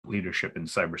leadership in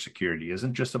cybersecurity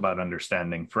isn't just about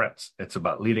understanding threats. It's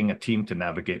about leading a team to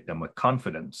navigate them with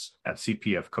confidence. At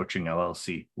CPF Coaching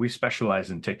LLC, we specialize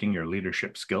in taking your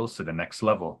leadership skills to the next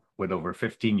level. With over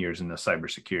 15 years in the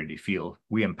cybersecurity field,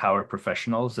 we empower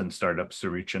professionals and startups to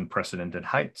reach unprecedented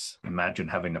heights. Imagine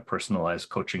having a personalized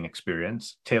coaching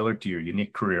experience tailored to your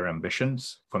unique career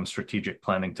ambitions. From strategic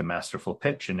planning to masterful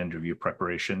pitch and interview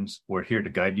preparations, we're here to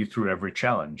guide you through every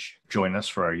challenge. Join us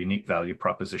for our unique value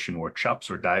proposition workshops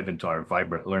or dive into our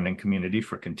vibrant learning community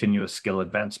for continuous skill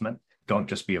advancement. Don't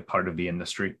just be a part of the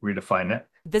industry, redefine it.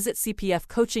 Visit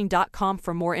cpfcoaching.com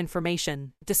for more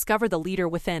information. Discover the leader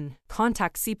within.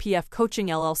 Contact CPF Coaching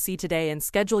LLC today and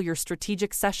schedule your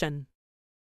strategic session.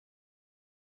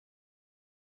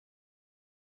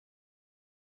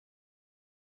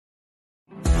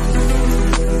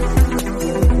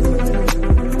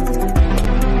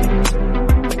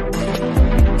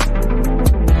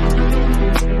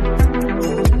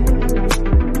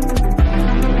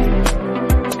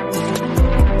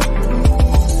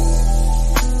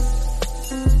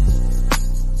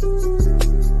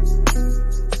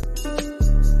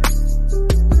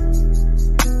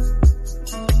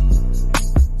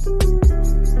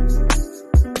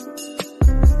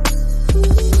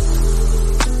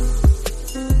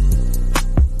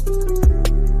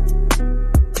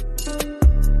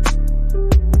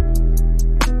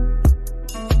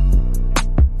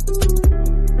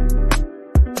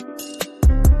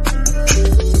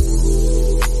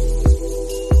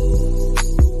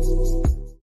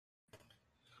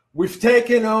 We've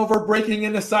taken over breaking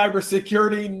into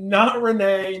cybersecurity. Not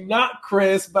Renee, not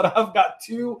Chris, but I've got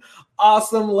two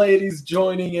awesome ladies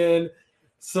joining in,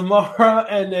 Samara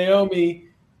and Naomi.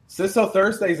 CISO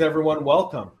Thursdays, everyone.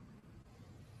 Welcome.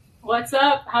 What's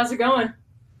up? How's it going?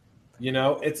 You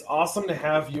know, it's awesome to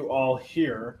have you all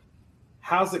here.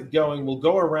 How's it going? We'll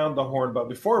go around the horn, but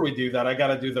before we do that, I got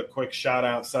to do the quick shout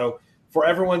out. So for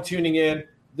everyone tuning in,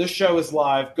 this show is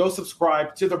live. Go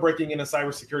subscribe to the Breaking Into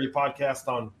Cybersecurity podcast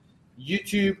on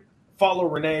YouTube. Follow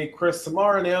Renee, Chris,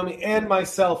 Samara, Naomi, and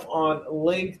myself on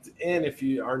LinkedIn if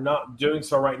you are not doing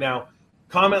so right now.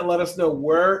 Comment, let us know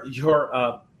where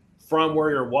you're from,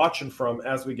 where you're watching from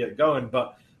as we get going.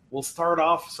 But we'll start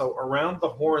off. So around the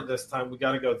horn this time, we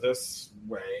got to go this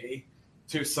way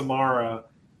to Samara,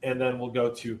 and then we'll go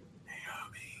to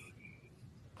Naomi.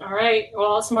 All right.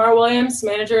 Well, Samara Williams,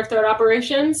 Manager of Threat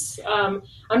Operations. I'm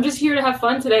just here to have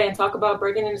fun today and talk about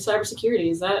breaking into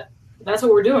cybersecurity. That's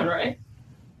what we're doing, right?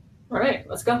 All right,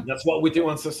 let's go. That's what we do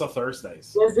on CISO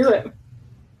Thursdays. Let's do it.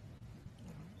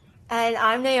 And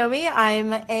I'm Naomi.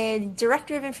 I'm a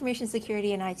Director of Information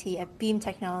Security and IT at Beam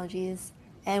Technologies.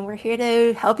 And we're here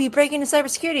to help you break into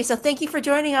cybersecurity. So thank you for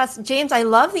joining us. James, I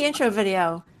love the intro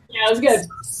video. Yeah, it was good.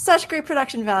 Such great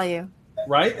production value.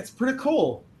 Right? It's pretty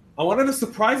cool. I wanted to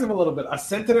surprise him a little bit. I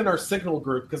sent it in our Signal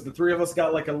group because the three of us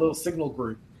got like a little Signal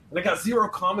group. And I got 0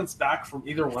 comments back from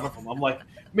either one of them. I'm like,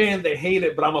 man, they hate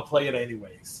it, but I'm going to play it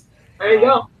anyways. There you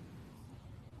go.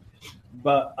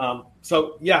 But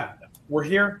so, yeah, we're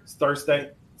here. It's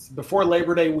Thursday. It's before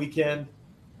Labor Day weekend.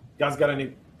 You guys got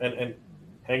any – and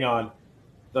hang on.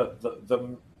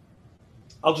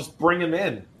 I'll just bring him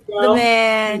in. The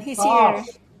man. He's here.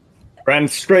 Ran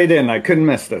straight in. I couldn't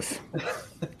miss this.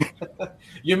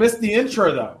 You missed the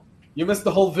intro, though. You missed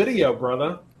the whole video,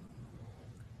 brother.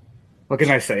 What can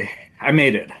I say? I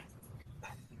made it.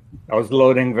 I was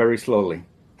loading very slowly.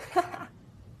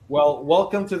 Well,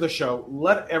 welcome to the show.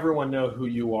 Let everyone know who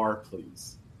you are,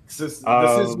 please. This is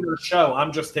your show.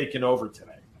 I'm just taking over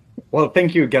today. Well,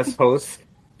 thank you, guest hosts.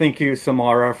 Thank you,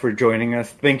 Samara, for joining us.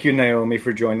 Thank you, Naomi,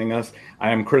 for joining us.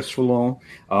 I am Chris Foulon,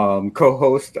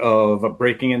 co-host of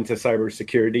Breaking Into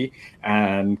Cybersecurity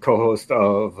and co-host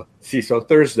of CISO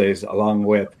Thursdays, along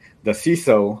with the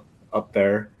CISO up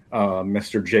there,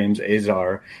 Mr. James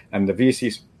Azar, and the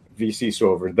VCs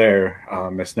over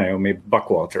there, Miss Naomi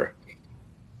Buckwalter.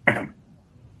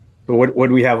 So what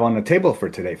do we have on the table for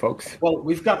today, folks? Well,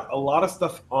 we've got a lot of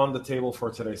stuff on the table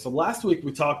for today. So last week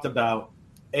we talked about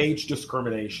age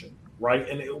discrimination, right?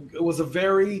 And it was a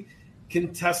very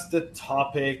contested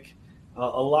topic. A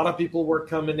lot of people were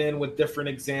coming in with different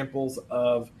examples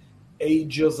of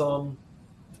ageism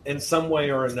in some way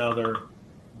or another.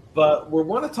 But we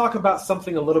want to talk about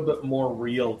something a little bit more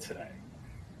real today,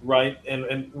 right?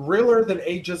 And realer than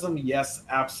ageism, yes,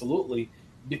 absolutely.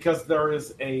 Because there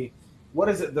is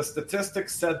the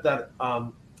statistics said that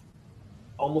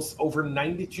almost over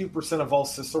 92% of all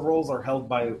CISO roles are held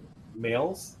by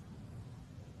males.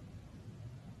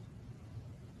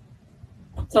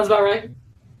 Sounds about right.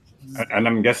 And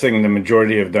I'm guessing the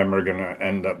majority of them are going to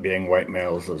end up being white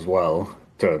males as well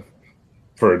to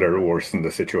further worsen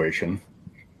the situation.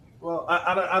 Well,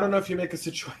 I don't know if you make a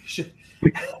situation.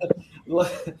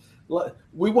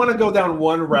 We want to go down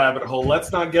one rabbit hole.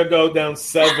 Let's not go down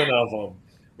 7 of them,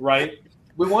 right?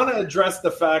 We want to address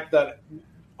the fact that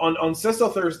on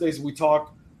CISO Thursdays, we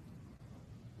talk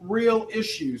real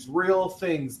issues, real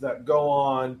things that go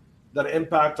on that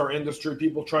impact our industry,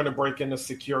 people trying to break into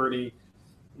security.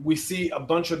 We see a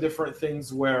bunch of different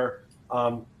things where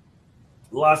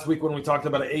last week when we talked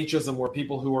about ageism, where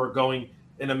people who are going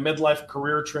in a midlife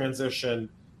career transition,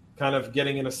 kind of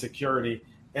getting into security.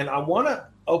 And I want to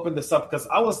open this up because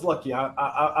I was lucky.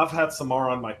 I've had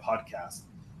Samara on my podcast,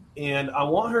 and I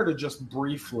want her to just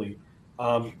briefly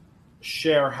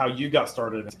share how you got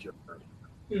started in security.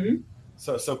 Mm-hmm.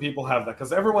 So people have that,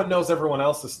 because everyone knows everyone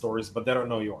else's stories, but they don't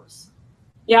know yours.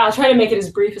 Yeah, I'll try to make it as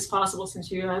brief as possible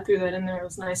since you threw that in there. It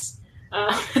was nice.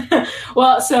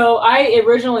 Well, so I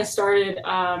originally started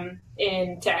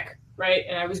in tech, right?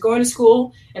 And I was going to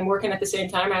school and working at the same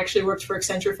time. I actually worked for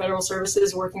Accenture Federal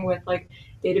Services, working with like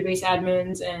database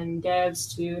admins and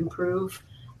devs to improve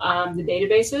the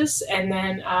databases. And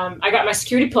then I got my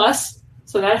Security Plus,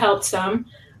 so that helped some.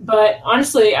 But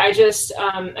honestly, I just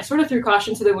I sort of threw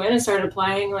caution to the wind and started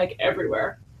applying like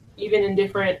everywhere, even in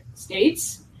different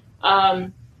states.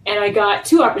 And I got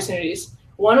 2 opportunities.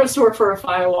 One was to work for a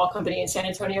firewall company in San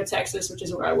Antonio, Texas, which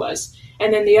is where I was.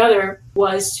 And then the other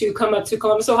was to come up to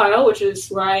Columbus, Ohio, which is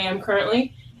where I am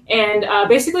currently, and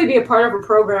basically be a part of a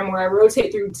program where I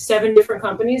rotate through 7 different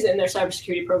companies in their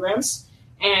cybersecurity programs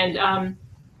and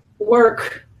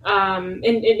work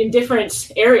in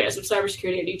different areas of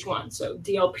cybersecurity at each one. So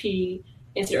DLP,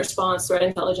 incident response, threat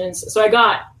intelligence. So I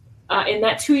got, in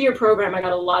that 2-year program, I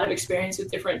got a lot of experience with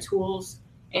different tools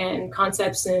and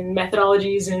concepts and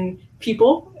methodologies and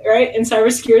people, right, in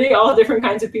cybersecurity, all different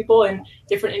kinds of people in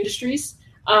different industries.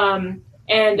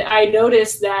 And I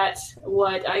noticed that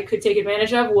what I could take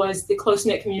advantage of was the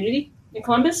close-knit community in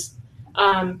Columbus.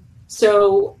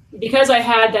 So because I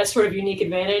had that sort of unique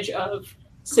advantage of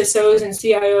CISOs and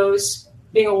CIOs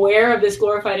being aware of this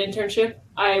glorified internship,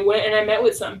 I went and I met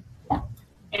with some.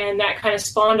 And that kind of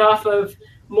spawned off of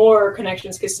more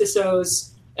connections because CISOs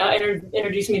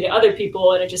introduced me to other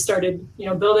people, and it just started,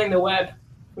 building the web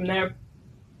from there.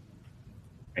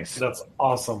 Nice. That's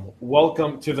awesome.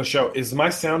 Welcome to the show. Is my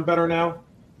sound better now,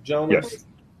 gentlemen? Yes.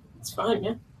 It's fine,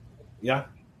 yeah. Yeah?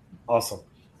 Awesome.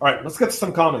 All right, let's get to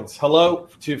some comments. Hello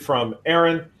from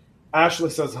Aaron. Ashley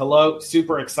says hello.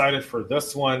 Super excited for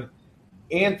this one.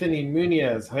 Anthony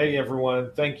Munez. Hey,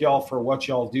 everyone. Thank y'all for what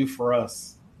y'all do for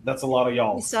us. That's a lot of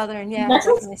y'all. Southern, yeah,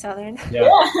 definitely Southern.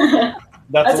 Yeah.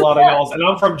 That's a lot of y'all. And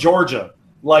I'm from Georgia.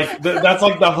 Like, that's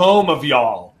like the home of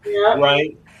y'all,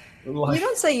 right? Like, you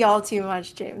don't say y'all too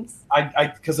much, James.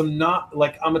 Because I'm not,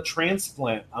 like, I'm a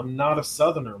transplant. I'm not a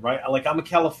Southerner, right? Like, I'm a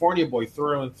California boy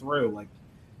through and through. Like,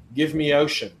 give me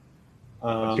ocean.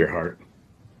 That's your heart.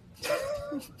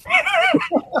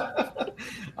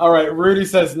 All right. Rudy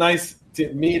says, nice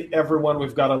to meet everyone.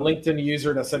 We've got a LinkedIn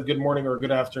user that said good morning or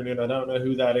good afternoon. I don't know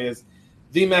who that is.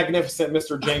 The magnificent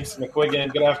Mr. James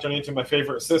McQuiggan. Good afternoon to my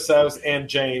favorite CISOs and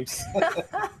James.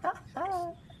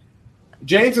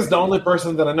 James is the only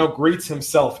person that I know greets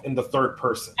himself in the third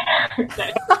person.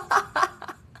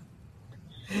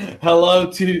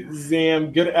 Hello to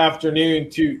Zam. Good afternoon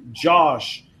to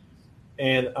Josh.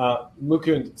 And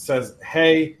Mukund says,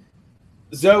 hey,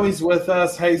 Zoe's with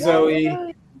us. Hey,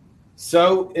 Zoe.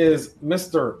 So is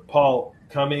Mr. Paul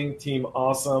Cumming. Team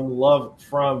awesome. Love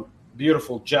from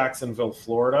beautiful Jacksonville,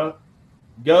 Florida.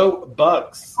 Go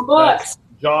Bucks. Go Bucks. That's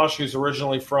Josh, who's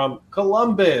originally from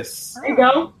Columbus. There you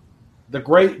go. The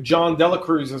great John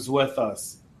Delacruz is with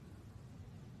us.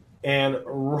 And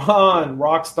Ron,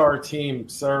 Rockstar Team,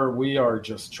 sir, we are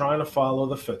just trying to follow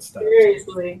the footsteps.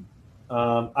 Seriously.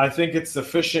 I think it's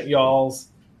sufficient, y'alls.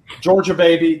 Georgia,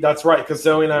 baby. That's right, because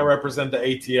Zoe and I represent the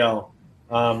ATL.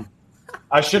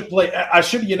 I should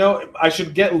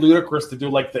get Ludacris to do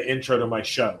like the intro to my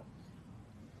show.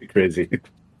 Be crazy.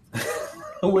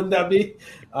 Wouldn't that be?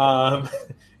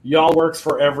 Y'all works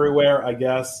for everywhere, I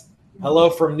guess.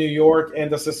 Hello from New York and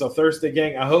the CISO Thursday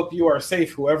gang. I hope you are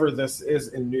safe, whoever this is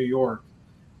in New York.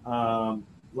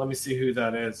 Let me see who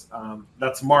that is.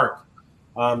 That's Mark.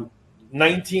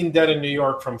 19 dead in New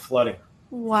York from flooding.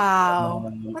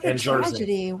 Wow. What a tragedy.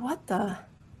 Jersey. What the?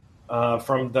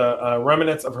 From the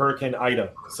remnants of Hurricane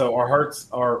Ida. So our hearts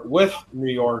are with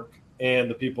New York and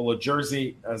the people of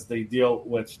Jersey as they deal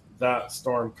with that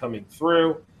storm coming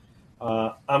through.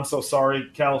 I'm so sorry,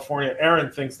 California.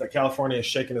 Aaron thinks that California is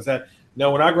shaking his head.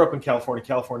 No, when I grew up in California,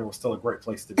 California was still a great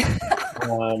place to be. Put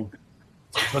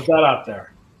that out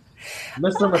there.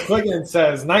 Mr. McQuiggan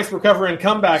says, nice recovery and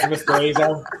comeback, Mr.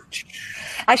 Azar.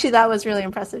 Actually, that was really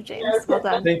impressive, James. Well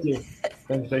done. Thank you.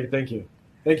 Thank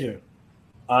you.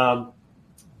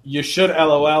 You should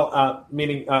LOL,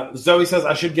 meaning Zoe says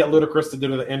I should get Ludacris to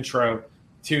do the intro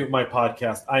to my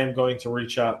podcast. I am going to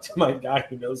reach out to my guy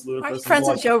who knows Ludacris. Aren't you friends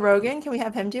with Joe Rogan? Can we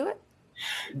have him do it?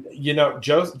 You know,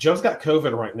 Joe's got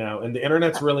COVID right now, and the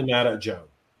internet's really mad at Joe.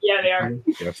 Yeah, they are.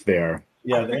 Yes, they are.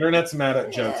 Yeah, the internet's mad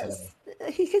at Joe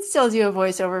today. He could still do a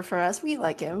voiceover for us. We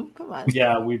like him. Come on.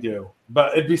 Yeah, we do.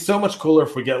 But it'd be so much cooler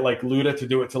if we get like Luda to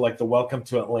do it to like the Welcome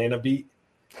to Atlanta beat,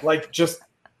 like just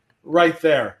right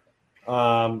there.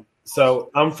 So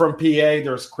I'm from PA.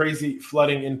 There's crazy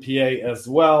flooding in PA as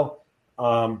well.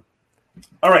 All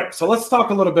right, so let's talk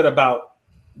a little bit about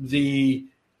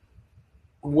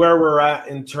where we're at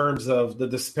in terms of the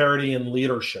disparity in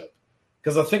leadership,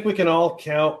 because I think we can all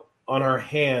count on our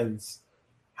hands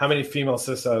how many female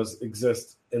CISOs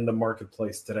exist in the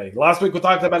marketplace today. Last week we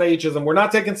talked about ageism. We're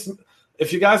not taking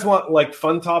if you guys want like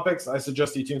fun topics, I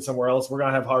suggest you tune somewhere else. We're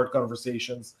gonna have hard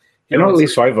conversations. I know at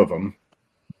least 5 of them.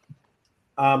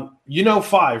 You know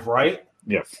 5, right?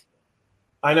 Yes.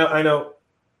 I know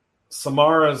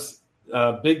Samara's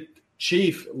big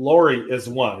chief, Lori, is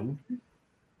one.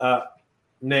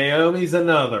 Naomi's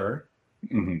another.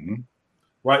 Mm-hmm.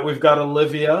 Right, we've got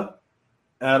Olivia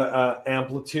at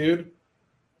Amplitude.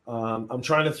 I'm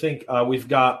trying to think. We've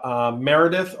got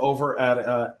Meredith over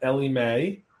at Ellie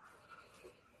Mae.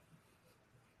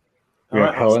 We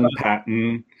have Helen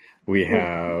Patton. We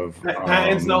have...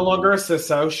 Patton's no longer a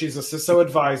CISO. She's a CISO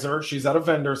advisor. She's at a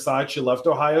vendor side. She left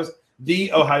the Ohio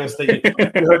State.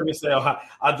 You heard me say Ohio.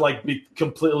 I'd like be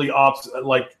completely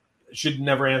like should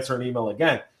never answer an email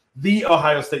again. The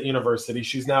Ohio State University.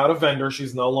 She's now at a vendor.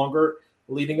 She's no longer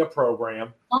leading a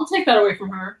program. I'll take that away from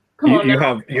her. Come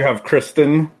on. You have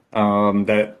Kristen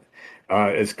that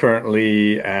is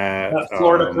currently at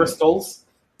Florida Crystals.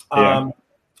 Yeah.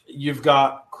 You've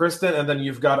got Kristen, and then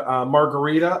you've got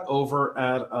Margarita over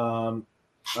at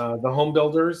the Home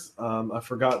Builders. I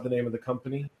forgot the name of the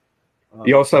company.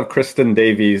 You also have Kristen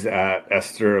Davies at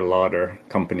Esther Lauder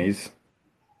Companies.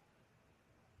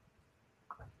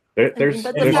 There's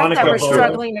but the fact that we're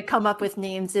struggling to come up with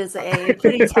names is a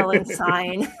pretty telling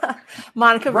sign.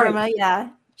 Monica Verma, yeah,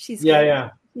 she's yeah,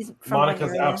 yeah. She's from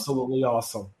Monica's absolutely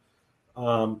awesome.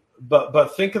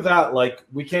 But think of that, like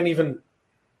we can't even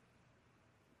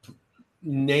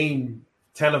name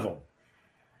 10 of them.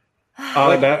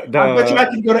 I bet you I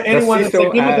can go to anyone and say,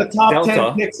 give me the top Delta.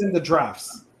 10 picks in the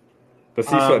drafts. The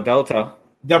CISO at Delta.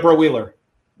 Deborah Wheeler.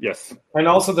 Yes. And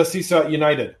also the CISO at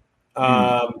United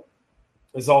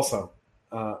is also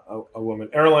a woman.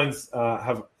 Airlines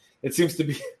have, it seems to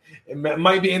be, it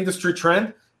might be industry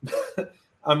trend.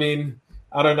 I mean,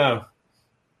 I don't know.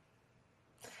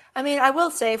 I mean, I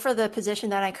will say for the position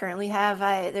that I currently have,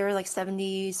 there were like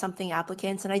 70 something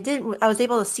applicants, and I was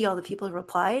able to see all the people who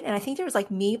replied, and I think there was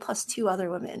like me plus 2 other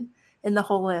women in the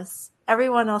whole list.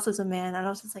 Everyone else was a man, and I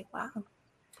was just like, wow.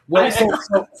 Well,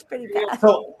 it's pretty bad.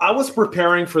 So I was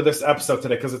preparing for this episode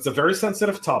today because it's a very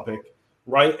sensitive topic,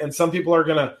 right? And some people are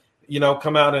gonna,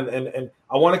 come out and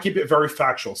I want to keep it very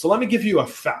factual. So let me give you a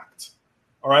fact.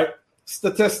 All right,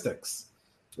 statistics.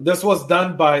 This was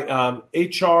done by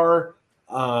HR.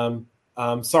 Not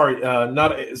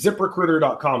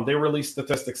ZipRecruiter.com. They released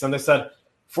statistics, and they said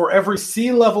for every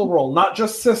C-level role, not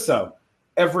just CISO,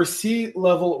 every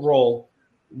C-level role,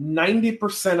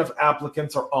 90% of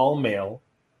applicants are all male.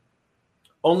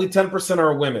 Only 10%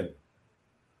 are women.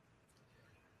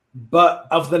 But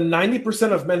of the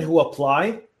 90% of men who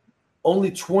apply, only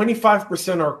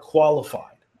 25% are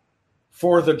qualified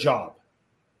for the job.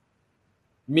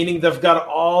 Meaning they've got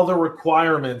all the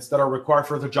requirements that are required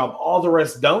for the job. All the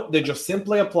rest don't. They just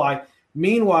simply apply.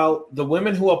 Meanwhile, the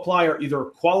women who apply are either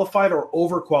qualified or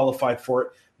overqualified for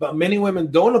it. But many women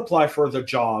don't apply for the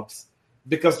jobs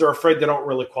because they're afraid they don't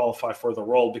really qualify for the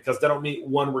role because they don't meet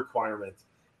one requirement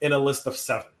in a list of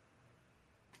 7.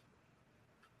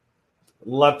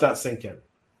 Let that sink in.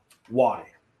 Why?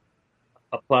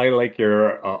 Apply like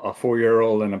you're a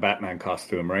 4-year-old in a Batman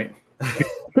costume, right?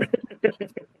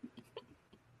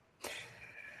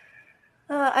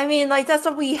 I mean, like that's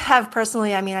what we have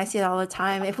personally. I mean, I see it all the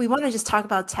time. If we want to just talk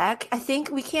about tech, I think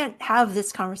we can't have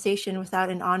this conversation without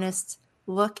an honest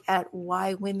look at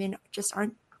why women just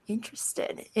aren't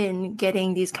interested in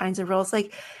getting these kinds of roles.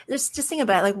 Like, just think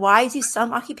about it. Like, why do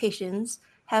some occupations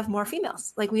have more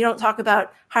females? Like, we don't talk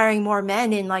about hiring more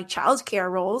men in like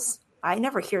childcare roles. I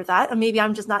never hear that. Or maybe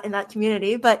I'm just not in that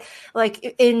community. But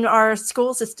like in our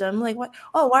school system, like what?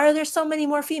 Oh, why are there so many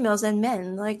more females than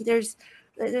men? Like, that's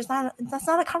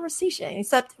not a conversation,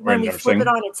 except when we flip it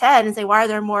on its head and say, why are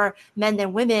there more men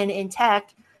than women in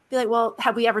tech? be like, well,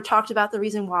 have we ever talked about the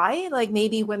reason why? Like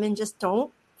maybe women just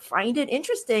don't find it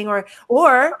interesting,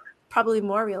 or probably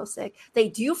more realistic, they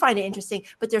do find it interesting,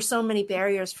 but there's so many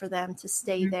barriers for them to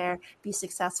stay there, be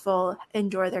successful,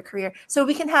 enjoy their career. So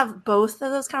we can have both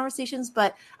of those conversations,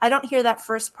 but I don't hear that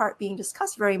first part being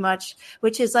discussed very much,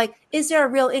 which is like, is there a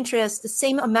real interest, the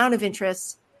same amount of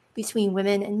interest between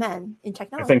women and men in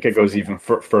technology? I think it goes even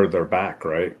further back,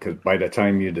 right? Because by the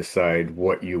time you decide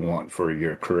what you want for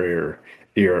your career,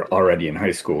 you're already in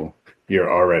high school, you're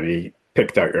already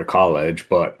picked out your college,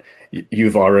 but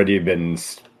you've already been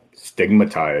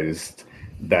stigmatized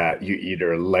that you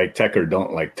either like tech or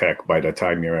don't like tech by the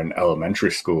time you're in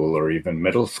elementary school or even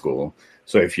middle school.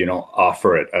 So if you don't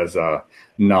offer it as a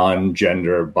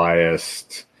non-gender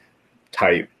biased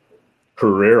type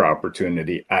career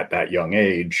opportunity at that young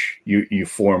age, you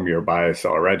form your bias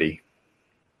already.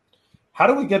 How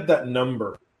do we get that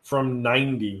number from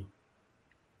 90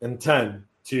 and 10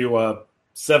 to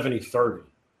 70-30?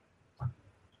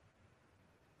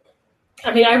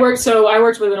 I mean, I worked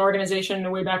with an organization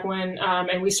way back when,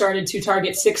 and we started to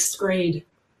target 6th grade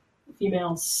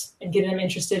females and get them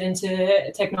interested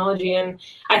into technology. And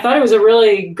I thought it was a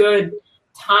really good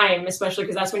time, especially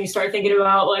because that's when you start thinking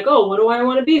about like, oh, what do I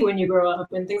want to be when you grow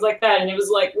up and things like that. And it was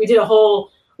like, we did a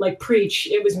whole like preach.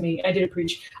 It was me. I did a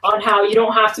preach on how you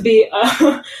don't have to be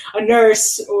a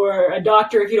nurse or a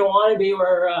doctor if you don't want to be,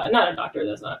 or not a doctor,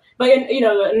 that's not, but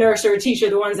a nurse or a teacher,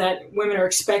 the ones that women are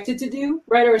expected to do,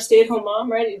 right? Or a stay-at-home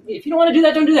mom, right? If you don't want to do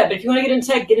that, don't do that. But if you want to get into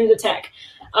tech, get into tech.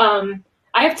 I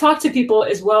have talked to people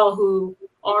as well who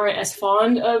aren't as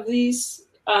fond of these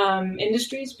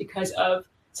industries because of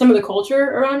some of the culture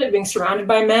around it, being surrounded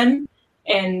by men.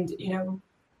 And,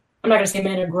 I'm not going to say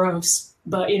men are gross,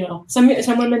 but, some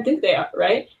women think they are,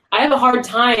 right? I have a hard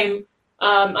time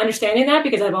understanding that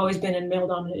because I've always been in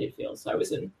male-dominated fields. So I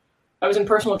was in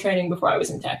personal training before I was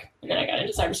in tech, and then I got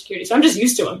into cybersecurity. So I'm just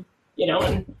used to them,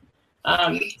 and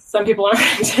some people aren't.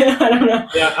 I don't know.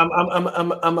 Yeah,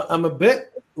 I'm a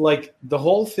bit like the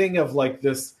whole thing of like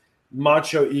this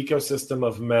macho ecosystem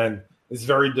of men is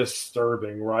very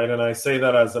disturbing, right? And I say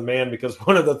that as a man because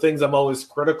one of the things I'm always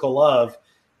critical of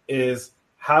is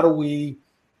how do we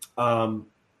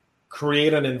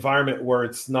create an environment where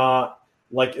it's not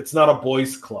a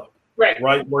boys club,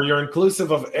 right? Where you're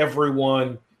inclusive of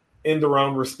everyone in their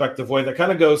own respective way. That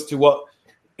kind of goes to what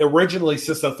originally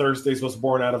Sissa Thursdays was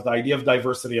born out of, the idea of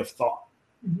diversity of thought,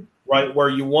 right? Where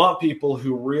you want people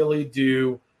who really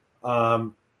do,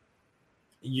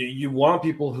 you want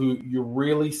people who you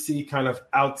really see kind of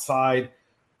outside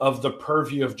of the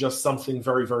purview of just something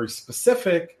very, very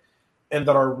specific, and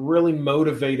that are really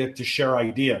motivated to share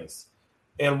ideas.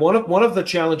 And one of the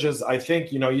challenges, I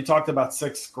think, you talked about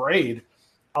 6th grade.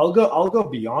 I'll go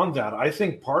beyond that. I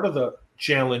think part of the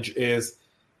challenge is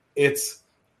it's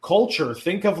culture.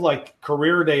 Think of like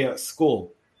career day at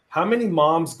school. How many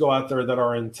moms go out there that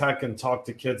are in tech and talk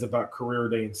to kids about career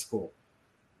day in school?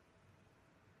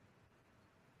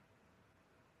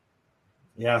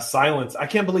 Yeah, silence. I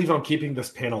can't believe I'm keeping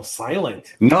this panel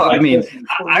silent. No, I mean,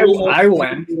 I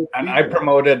went and I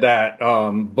promoted that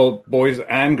both boys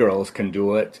and girls can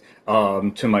do it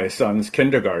to my son's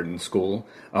kindergarten school.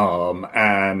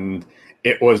 And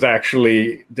it was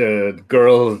actually the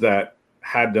girls that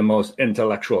had the most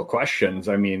intellectual questions.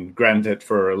 I mean, granted,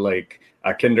 for like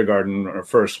a kindergarten or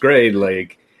 1st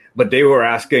grade, but they were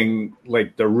asking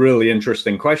like the really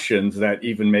interesting questions that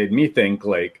even made me think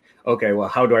like, okay, well,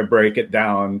 how do I break it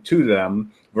down to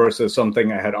them versus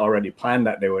something I had already planned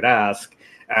that they would ask?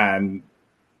 And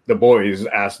the boys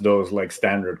asked those like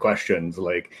standard questions,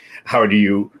 like, how do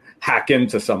you hack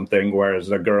into something? Whereas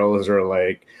the girls are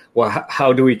like, well,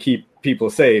 how do we keep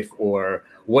people safe? Or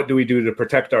what do we do to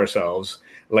protect ourselves?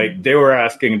 Like they were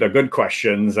asking the good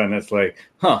questions, and it's like,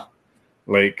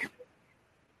 like,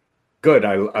 good.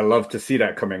 I love to see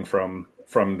that coming from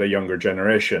the younger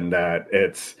generation, that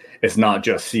it's not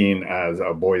just seen as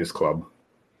a boys' club,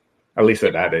 at least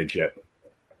at that age yet.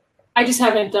 I just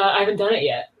haven't done it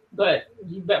yet, but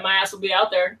you bet my ass will be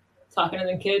out there talking to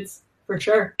them kids for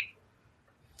sure.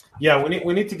 Yeah,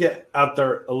 we need to get out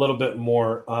there a little bit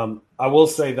more. I will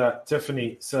say that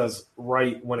Tiffany says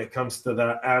right when it comes to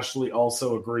that. Ashley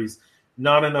also agrees.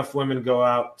 Not enough women go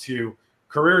out to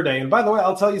career day. And by the way,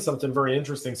 I'll tell you something very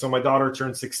interesting. So my daughter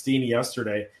turned 16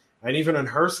 yesterday, and even in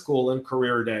her school in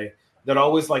career day, that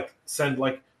always send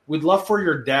we'd love for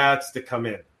your dads to come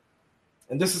in.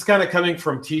 And this is kind of coming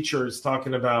from teachers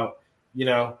talking about,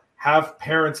 have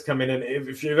parents come in. And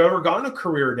if you've ever gone to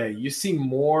career day, you see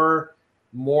more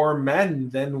men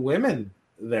than women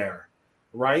there,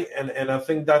 right? And I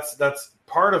think that's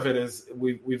part of it is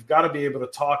we've got to be able to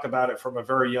talk about it from a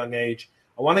very young age.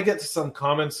 I want to get to some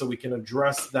comments so we can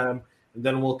address them, and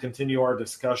then we'll continue our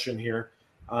discussion here.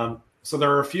 So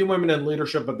there are a few women in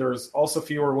leadership, but there's also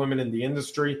fewer women in the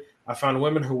industry. I found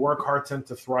women who work hard tend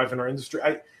to thrive in our industry.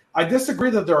 I disagree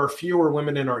that there are fewer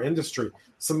women in our industry.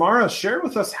 Samara, share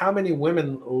with us how many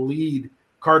women lead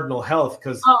Cardinal Health,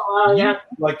 because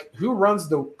who runs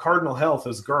the Cardinal Health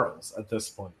as girls at this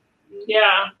point?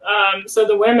 Yeah. So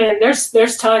the women,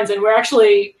 there's tons, and we're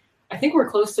actually, I think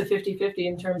we're close to 50-50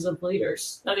 in terms of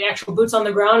leaders. Now the actual boots on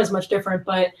the ground is much different,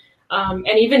 but and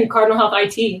even Cardinal Health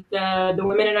IT, the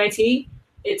women in IT,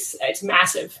 it's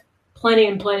massive. Plenty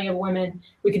of women.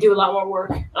 We could do a lot more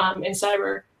work in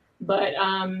cyber, but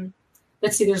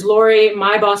let's see. There's Lori.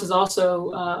 My boss is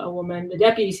also a woman. The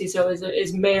deputy CISO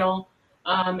is male.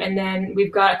 And then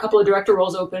we've got a couple of director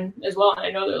roles open as well. And I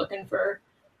know they're looking for,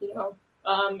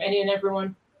 any and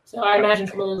everyone. So I imagine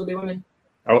some of those will be women.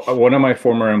 One of my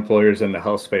former employers in the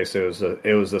health space, it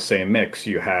was the same mix.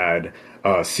 You had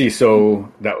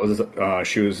CISO, that was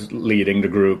she was leading the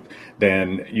group.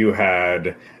 Then you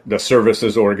had the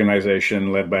services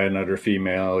organization led by another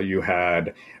female. You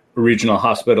had regional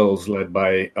hospitals led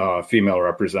by female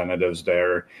representatives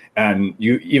there, and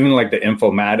you even like the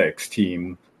informatics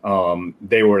team.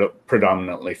 They were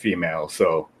predominantly female.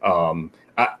 So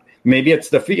maybe it's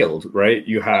the field, right?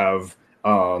 You have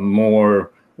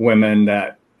more women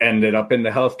that ended up in the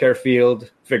healthcare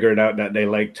field, figured out that they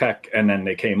like tech, and then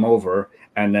they came over,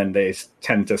 and then they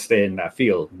tend to stay in that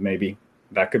field. Maybe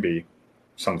that could be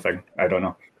something. I don't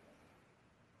know.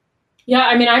 Yeah,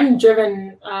 I mean, I'm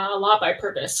driven a lot by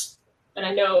purpose, and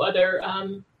I know other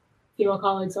female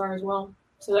colleagues are as well.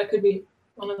 So that could be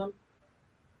one of them.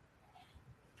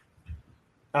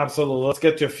 Absolutely. Let's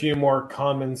get to a few more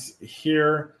comments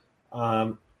here.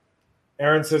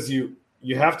 Aaron says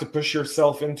you have to push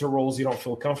yourself into roles you don't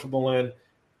feel comfortable in.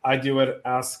 I do it.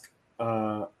 Ask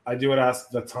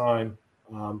the time.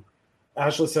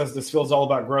 Ashley says this feels all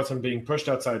about growth and being pushed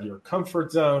outside your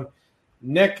comfort zone.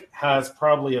 Nick has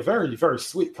probably a very, very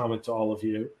sweet comment to all of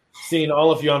you. Seeing all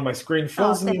of you on my screen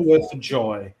fills me with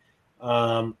joy.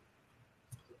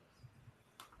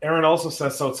 Aaron also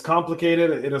says, so it's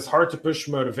complicated. It is hard to push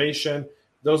motivation.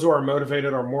 Those who are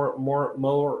motivated are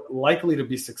more likely to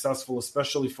be successful,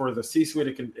 especially for the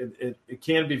C-suite. It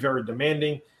can be very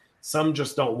demanding. Some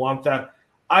just don't want that.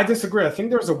 I disagree. I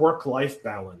think there's a work-life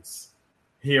balance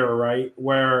here, right,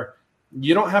 where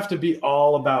you don't have to be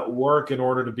all about work in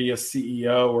order to be a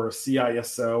CEO or a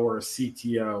CISO or a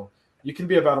CTO. You can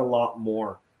be about a lot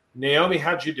more. Naomi,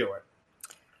 how'd you do it?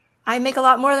 I make a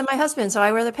lot more than my husband, so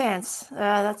I wear the pants.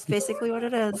 That's basically what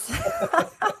it is.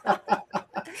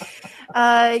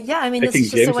 Yeah, I mean, this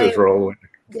is just the way.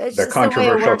 It's just the way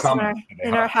it works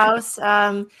in our house.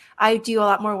 I do a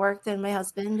lot more work than my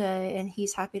husband, and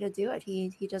he's happy to do it.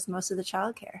 He does most of the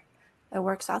childcare. It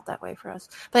works out that way for us.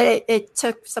 But it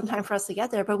took some time for us to get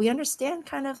there. But we understand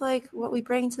kind of like what we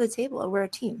bring to the table. We're a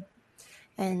team,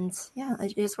 and yeah,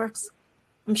 it just works.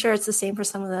 I'm sure it's the same for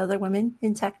some of the other women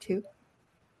in tech too.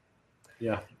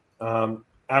 Yeah.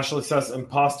 Ashley says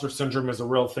imposter syndrome is a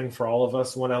real thing for all of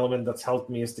us. One element that's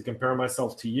helped me is to compare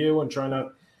myself to you and try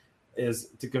not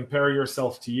to compare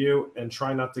yourself to you and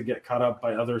try not to get caught up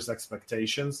by others'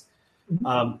 expectations.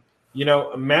 Matthew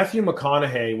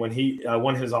McConaughey, when he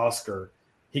won his Oscar,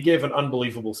 he gave an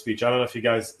unbelievable speech. I don't know if you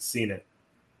guys seen it,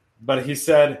 but he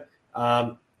said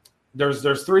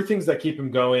there's three things that keep him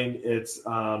going. It's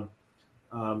the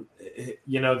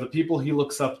people he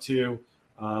looks up to,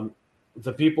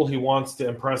 the people he wants to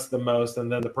impress the most, and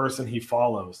then the person he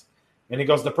follows. And he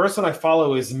goes, the person I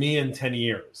follow is me in 10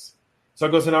 years. So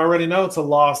he goes, and I already know it's a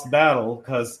lost battle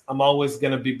because I'm always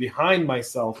going to be behind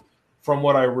myself from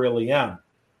what I really am.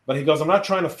 But he goes, I'm not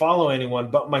trying to follow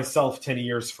anyone but myself 10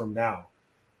 years from now.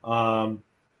 And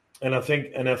I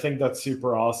think that's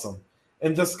super awesome.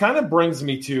 And this kind of brings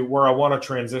me to where I want to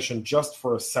transition just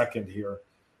for a second here.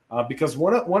 Because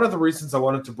one of the reasons I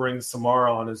wanted to bring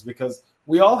Samara on is because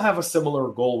we all have a similar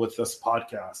goal with this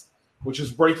podcast, which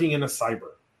is breaking into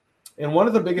cyber. And one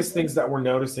of the biggest things that we're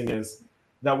noticing is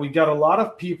that we got a lot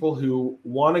of people who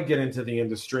want to get into the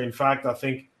industry. In fact, I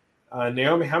think,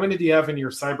 Naomi, how many do you have in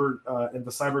your in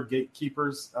the cyber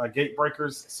gatekeepers,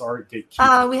 gatebreakers? Sorry,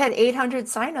 gatekeepers. We had 800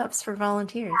 signups for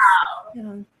volunteers. Wow.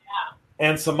 Yeah.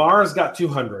 And Samara's got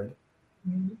 200,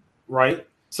 right?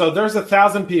 So there's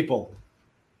 1,000 people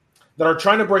that are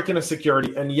trying to break into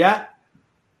security, and yet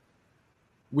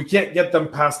we can't get them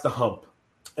past the hump.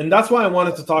 And that's why I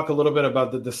wanted to talk a little bit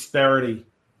about the disparity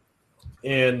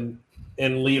in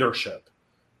leadership,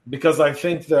 because I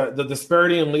think that the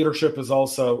disparity in leadership is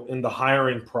also in the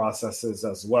hiring processes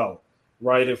as well,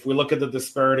 right? If we look at the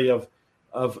disparity of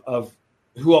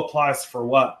who applies for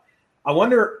what. I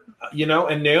wonder,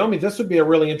 and Naomi, this would be a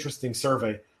really interesting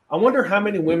survey. I wonder how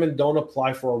many women don't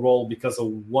apply for a role because of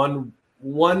one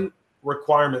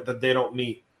requirement that they don't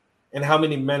meet, and how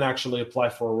many men actually apply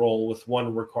for a role with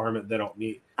one requirement they don't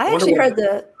meet. I actually heard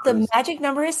the magic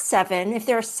number is 7. If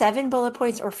there are 7 bullet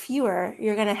points or fewer,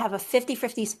 you're going to have a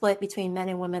 50-50 split between men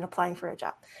and women applying for a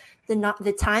job.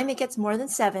 The time it gets more than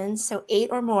 7, so 8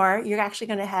 or more, you're actually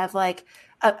going to have like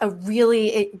a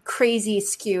really crazy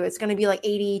skew. It's going to be like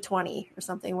 80-20 or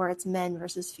something, where it's men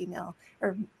versus female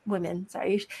or women.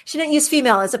 Sorry, you shouldn't use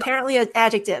female. It's apparently an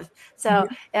adjective. So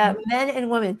men and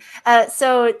women.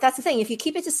 So that's the thing. If you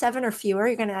keep it to 7 or fewer,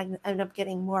 you're going to end up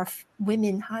getting more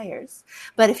women hires.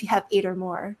 But if you have 8 or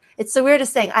more, it's the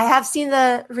weirdest thing. I have seen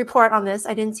the report on this.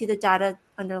 I didn't see the data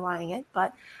underlying it,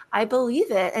 but I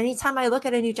believe it. Anytime I look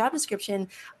at a new job description,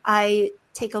 I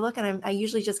take a look, and I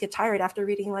usually just get tired after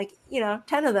reading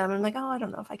 10 of them. I'm like, oh, I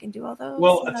don't know if I can do all those.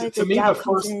 Well, to me, the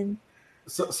first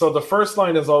so the first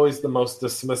line is always the most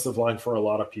dismissive line for a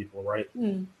lot of people, right?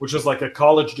 Which is like a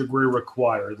college degree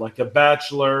required, like a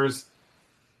bachelor's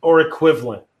or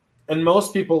equivalent. And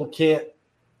most people can't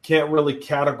really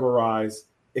categorize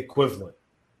equivalent.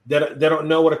 They don't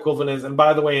know what equivalent is. And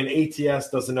by the way, an ATS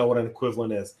doesn't know what an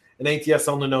equivalent is. An ATS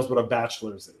only knows what a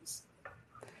bachelor's is.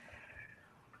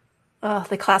 Oh,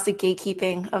 the classic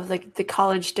gatekeeping of the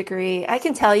college degree. I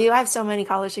can tell you, I have so many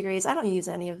college degrees. I don't use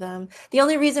any of them. The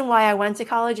only reason why I went to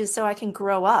college is so I can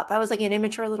grow up. I was like an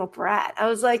immature little brat. I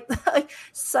was like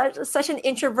such an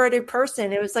introverted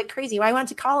person. It was like crazy. When I went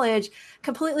to college,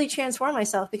 completely transformed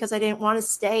myself because I didn't want to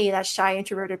stay that shy,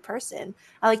 introverted person.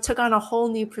 I took on a whole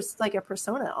new a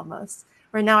persona almost,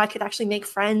 where now I could actually make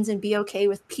friends and be okay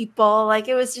with people.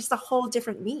 It was just a whole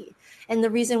different me. And the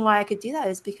reason why I could do that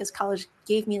is because college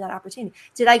gave me that opportunity.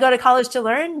 Did I go to college to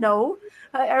learn? No.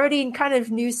 I already kind of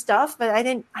knew stuff, but I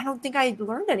don't think I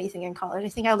learned anything in college. I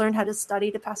think I learned how to study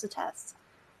to pass a test.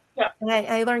 Yeah. And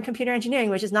I learned computer engineering,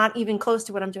 which is not even close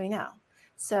to what I'm doing now.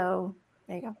 So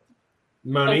there you go.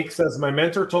 Monique says, my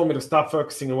mentor told me to stop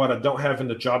focusing on what I don't have in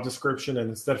the job description and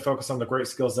instead focus on the great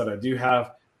skills that I do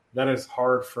have. That is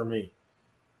hard for me.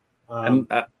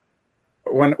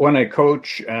 When I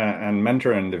coach and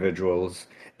mentor individuals,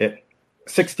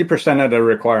 60% of the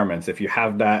requirements, if you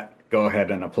have that, go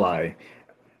ahead and apply.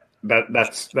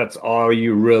 That's all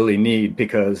you really need,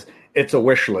 because it's a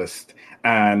wish list.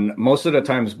 And most of the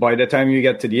times, by the time you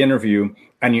get to the interview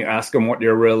and you ask them what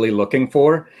you're really looking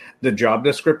for, the job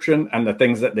description and the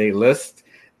things that they list,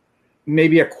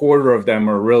 maybe a quarter of them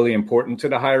are really important to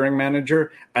the hiring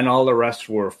manager, and all the rest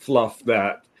were fluff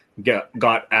that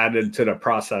got added to the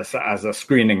process as a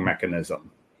screening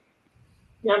mechanism.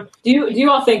 Yeah. Do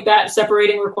you all think that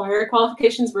separating required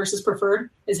qualifications versus preferred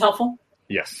is helpful?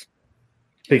 Yes.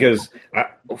 Because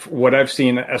what I've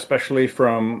seen, especially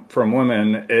from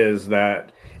women, is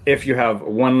that if you have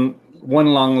one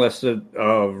long list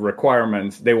of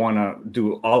requirements, they want to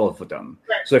do all of them.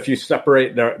 Right. So if you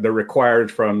separate the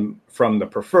required from the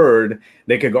preferred,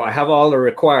 they could go, I have all the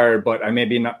required, but I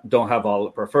maybe don't have all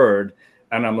the preferred.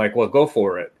 And I'm like, well, go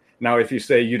for it. Now, if you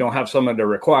say you don't have some of the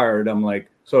required, I'm like,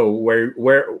 so where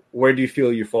do you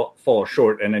feel you fall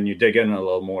short? And then you dig in a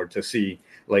little more to see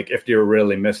if you're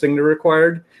really missing the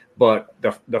required. But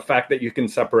the fact that you can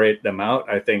separate them out,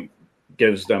 I think,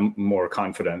 gives them more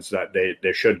confidence that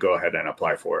they should go ahead and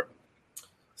apply for it.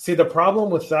 See, the problem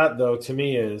with that, though, to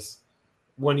me is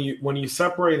when you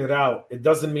separate it out, it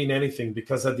doesn't mean anything,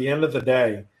 because at the end of the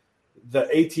day, the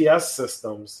ATS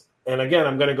systems, and again,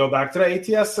 I'm going to go back to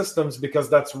the ATS systems because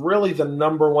that's really the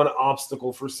number one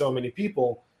obstacle for so many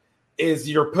people, is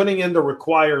you're putting in the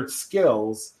required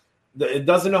skills. It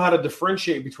doesn't know how to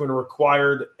differentiate between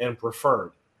required and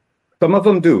preferred. Some of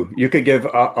them do. You could give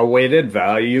a weighted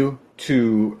value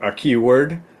to a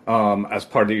keyword as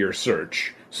part of your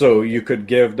search. So you could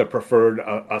give the preferred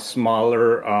a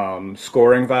smaller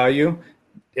scoring value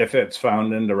if it's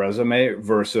found in the resume,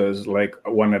 versus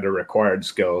one of the required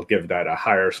skills, give that a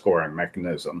higher scoring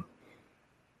mechanism.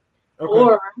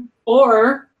 Okay.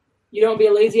 Or you don't be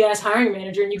a lazy ass hiring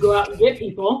manager and you go out and get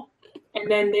people,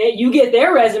 and then you get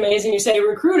their resumes and you say,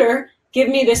 recruiter, give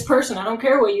me this person. I don't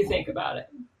care what you think about it.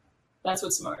 That's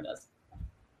what Samara does.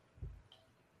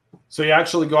 So you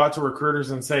actually go out to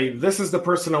recruiters and say, this is the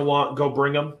person I want, go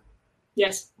bring them?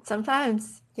 Yes.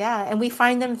 Sometimes. Yeah, and we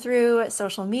find them through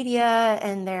social media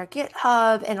and their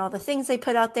GitHub and all the things they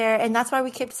put out there. And that's why we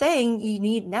keep saying you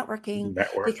need networking.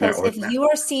 Because if you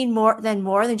are seen more than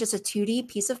just a 2D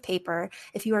piece of paper,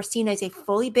 if you are seen as a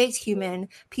fully baked human,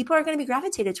 people are going to be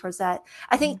gravitated towards that.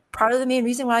 I think part of the main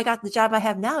reason why I got the job I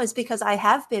have now is because I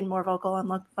have been more vocal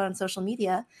on social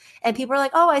media. And people are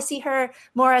like, oh, I see her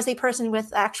more as a person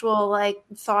with actual like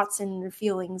thoughts and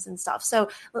feelings and stuff. So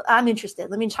I'm interested.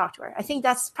 Let me talk to her. I think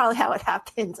that's probably how it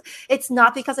happened. It's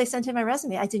not because I sent in my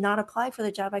resume. I did not apply for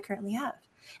the job I currently have.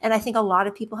 And I think a lot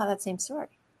of people have that same story.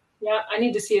 Yeah, I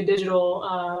need to see a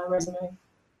digital resume.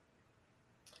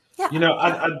 Yeah. You know,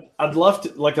 I'd love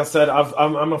to, like I said,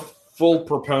 I'm a full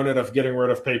proponent of getting rid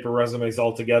of paper resumes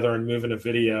altogether and moving to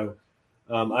video.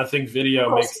 I think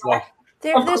video makes like...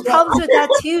 There's problems with that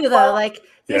too, though. Like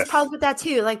there's problems with that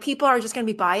too. Like people are just going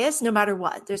to be biased no matter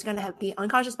what. There's going to be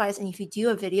unconscious bias. And if you do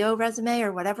a video resume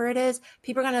or whatever it is,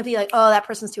 people are going to be like, oh, that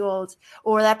person's too old,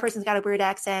 or that person's got a weird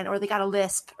accent, or they got a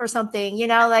lisp or something, you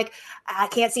know, like I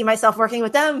can't see myself working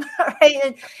with them.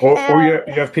 Right. Or you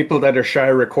have people that are shy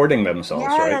recording themselves,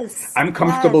 right? I'm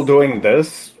comfortable doing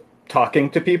this,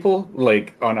 talking to people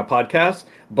like on a podcast,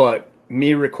 but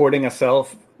me recording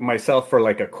myself for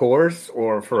like a course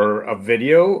or for a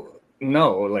video,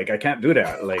 no, like I can't do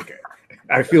that. Like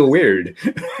I feel weird.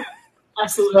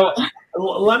 Absolutely. So,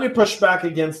 let me push back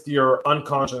against your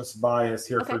unconscious bias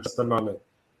here for just a moment.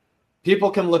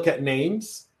 People can look at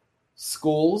names,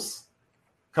 schools,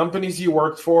 companies you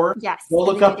worked for. Yes. Go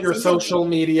look up your social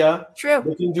media. True.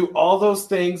 They can do all those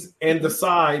things and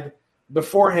decide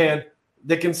beforehand.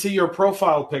 They can see your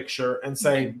profile picture and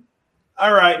say,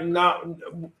 all right,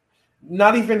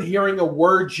 not even hearing a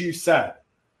word you said,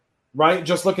 right?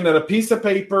 Just looking at a piece of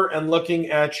paper and looking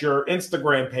at your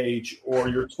Instagram page or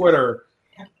your Twitter,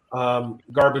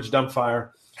 garbage dump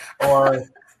fire, or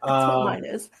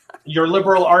your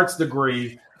liberal arts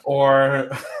degree, or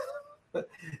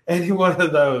any one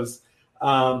of those,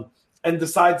 and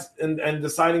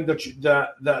deciding that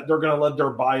they're going to let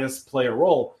their bias play a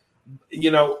role.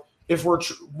 You know, if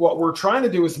what we're trying to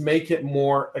do is make it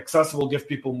more accessible, give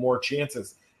people more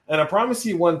chances. And I promise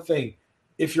you one thing,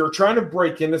 if you're trying to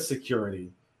break into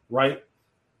security, right,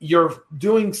 you're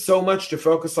doing so much to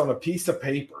focus on a piece of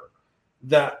paper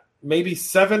that maybe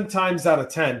 7 times out of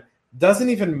 10 doesn't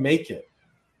even make it.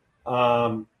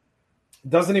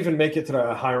 Doesn't even make it to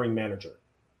the hiring manager.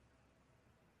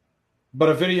 But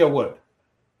a video would.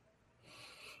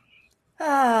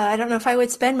 I don't know if I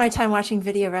would spend my time watching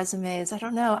video resumes. I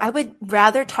don't know. I would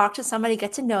rather talk to somebody,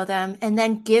 get to know them, and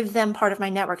then give them part of my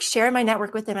network, share my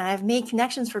network with them. And I've made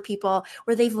connections for people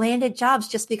where they've landed jobs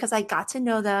just because I got to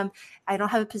know them. I don't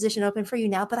have a position open for you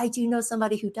now, but I do know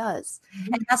somebody who does.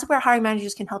 Mm-hmm. And that's where hiring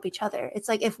managers can help each other. It's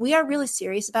like, if we are really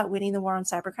serious about winning the war on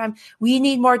cybercrime, we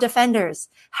need more defenders.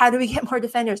 How do we get more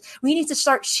defenders? We need to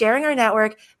start sharing our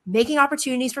network, making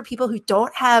opportunities for people who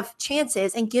don't have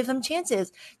chances, and give them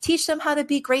chances. Teach them how to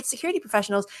be great security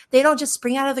professionals. They don't just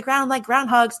spring out of the ground like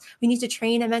groundhogs. We need to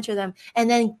train and mentor them and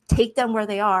then take them where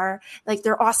they are. Like,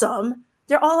 they're awesome.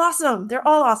 They're all awesome. They're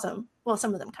all awesome. Well,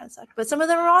 some of them kind of suck, but some of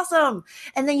them are awesome.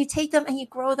 And then you take them and you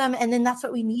grow them. And then that's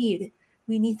what we need.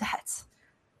 We need that.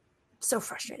 I'm so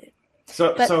frustrated.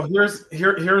 So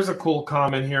here's a cool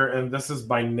comment here. And this is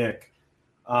by Nick.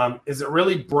 Is it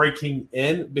really breaking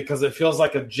in? Because it feels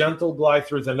like a gentle glide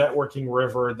through the networking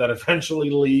river that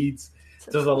eventually leads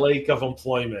to the lake of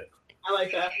employment. I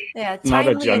like that. Yeah, not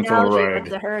a gentle ride. Of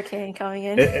the hurricane coming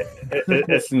in.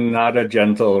 It's not a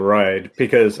gentle ride,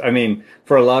 because, I mean,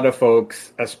 for a lot of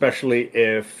folks, especially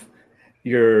if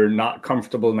you're not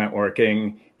comfortable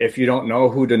networking, if you don't know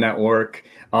who to network,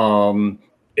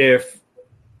 if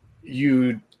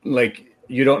you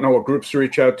don't know what groups to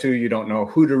reach out to, you don't know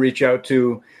who to reach out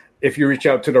to. If you reach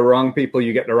out to the wrong people,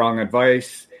 you get the wrong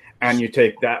advice, and you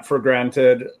take that for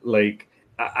granted. Like,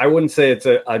 I wouldn't say it's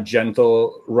a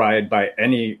gentle ride by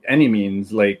any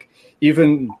means. Like,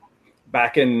 even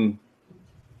back in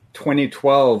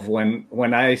 2012,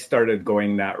 when I started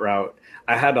going that route,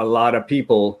 I had a lot of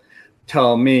people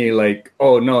tell me, like,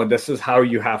 oh, no, this is how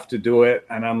you have to do it.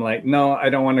 And I'm like, no, I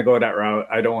don't want to go that route.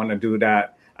 I don't want to do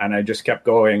that. And I just kept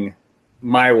going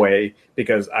my way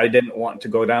because I didn't want to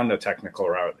go down the technical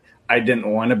route. I didn't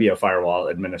want to be a firewall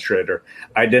administrator.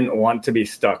 I didn't want to be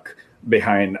stuck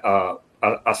behind a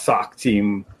SOC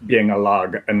team being a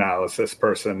log analysis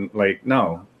person. Like,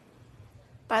 no.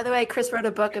 By the way, Chris wrote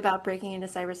a book about breaking into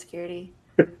cybersecurity.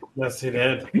 Yes, he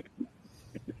did.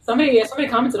 Somebody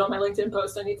commented on my LinkedIn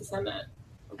post. I need to send that.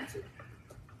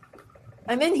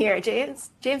 I'm in here,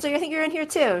 James. James, I think you're in here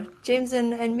too. James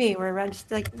and me were just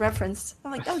like referenced.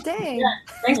 I'm like, oh dang. Yeah,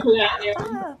 thanks for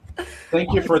that.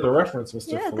 Thank you for the reference,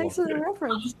 Mr. Yeah, Fuller. thanks for the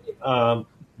reference.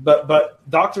 But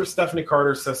Dr. Stephanie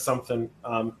Carter says something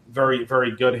very,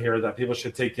 very good here that people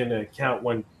should take into account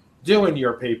when doing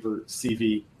your paper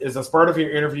CV is as part of your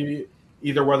interview,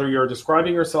 either whether you're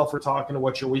describing yourself or talking to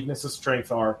what your weaknesses,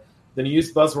 strengths are, then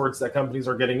use buzzwords that companies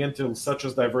are getting into, such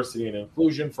as diversity and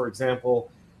inclusion. For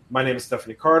example, my name is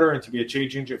Stephanie Carter, and to be a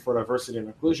change agent for diversity and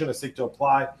inclusion, I seek to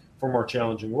apply for more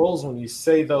challenging roles. When you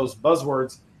say those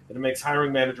buzzwords, it makes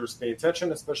hiring managers pay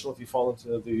attention, especially if you fall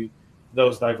into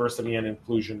those diversity and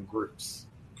inclusion groups.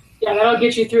 Yeah, that'll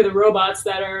get you through the robots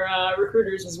that are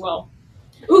recruiters as well.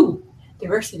 Ooh,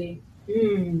 diversity.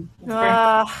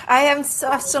 I have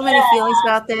so many feelings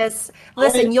about this.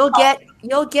 Listen, you'll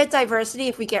get diversity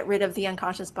if we get rid of the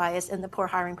unconscious bias and the poor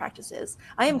hiring practices.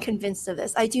 I am convinced of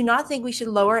this. I do not think we should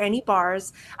lower any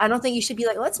bars. I don't think you should be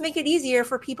like, let's make it easier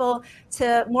for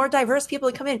more diverse people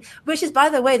to come in, which is, by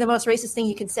the way, the most racist thing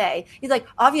you can say. He's like,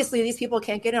 obviously these people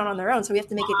can't get in on their own, so we have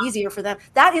to make it easier for them.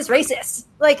 That is racist.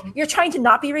 Like, you're trying to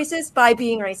not be racist by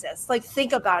being racist. Like,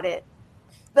 think about it.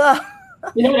 Ugh.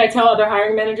 You know what I tell other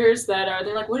hiring managers that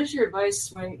they're like, what is your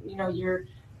advice when you're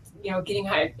getting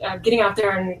out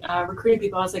there and recruiting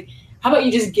people? I was like, how about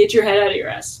you just get your head out of your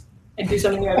ass and do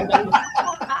something you haven't done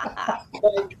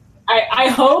before? Like, I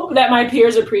hope that my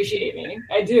peers appreciate me.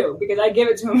 I do, because I give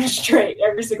it to them straight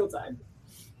every single time.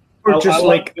 Or just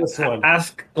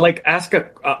ask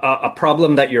a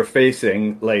problem that you're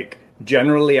facing, like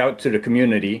generally out to the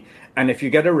community. And if you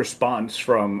get a response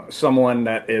from someone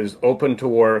that is open to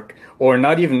work, or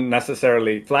not even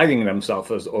necessarily flagging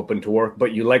themselves as open to work,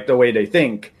 but you like the way they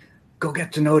think, go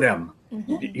get to know them.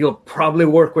 Mm-hmm. You'll probably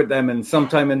work with them in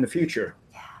sometime in the future.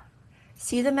 Yeah.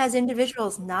 See them as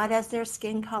individuals, not as their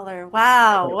skin color.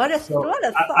 Wow, what a thought!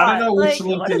 I don't know which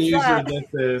LinkedIn user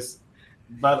this is,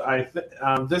 but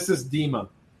this is Dima.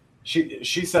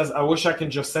 She says, I wish I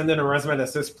can just send in a resume that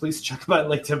says, please check my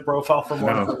LinkedIn profile for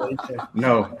more information.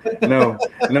 No.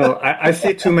 I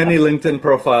see too many LinkedIn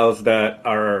profiles that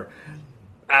are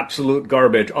absolute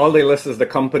garbage. All they list is the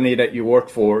company that you work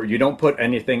for. You don't put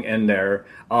anything in there.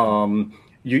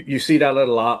 You see that a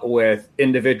lot with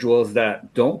individuals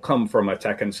that don't come from a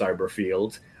tech and cyber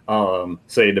field,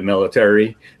 say the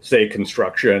military, say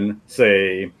construction,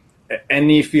 say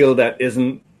any field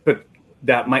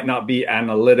that might not be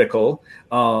analytical.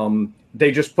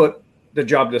 They just put the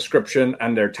job description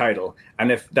and their title.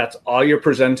 And if that's all you're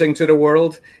presenting to the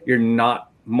world, you're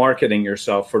not marketing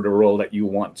yourself for the role that you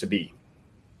want to be.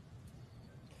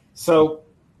 So,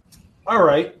 all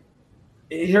right.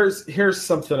 Here's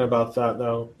something about that,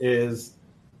 though, is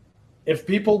if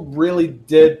people really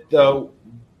did, though,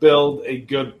 build a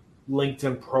good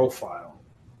LinkedIn profile,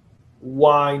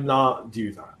 why not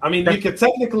do that? I mean, you could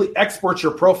technically export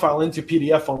your profile into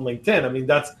PDF on LinkedIn. I mean,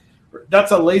 that's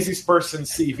a lazy person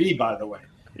CV, by the way.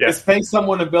 Yes. Just pay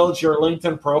someone to build your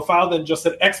LinkedIn profile, then just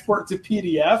hit export to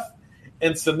PDF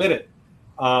and submit it.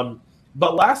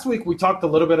 But last week we talked a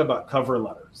little bit about cover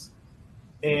letters,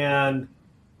 and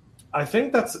I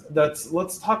think that's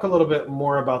let's talk a little bit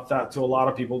more about that to a lot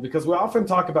of people, because we often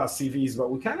talk about CVs, but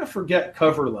we kind of forget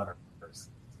cover letters.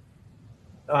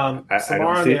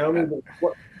 Samara, Naomi,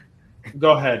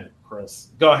 go ahead, Chris.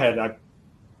 Go ahead,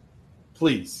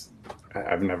 please.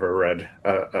 I've never read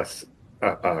a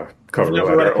cover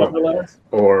letter,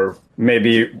 or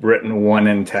maybe written 1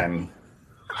 in 10.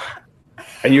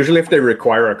 And usually if they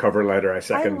require a cover letter, I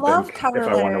second think if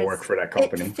I want to work for that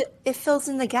company. It fills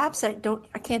in the gaps that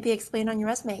can't be explained on your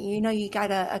resume. You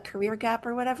got a career gap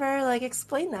or whatever, like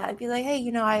explain that. Be like, hey,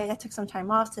 I took some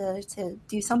time off to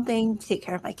do something, take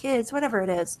care of my kids, whatever it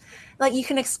is. Like, you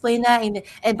can explain that.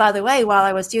 And by the way, while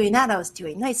I was doing that, I was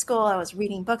doing night school. I was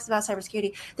reading books about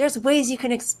cybersecurity. There's ways you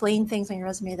can explain things on your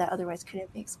resume that otherwise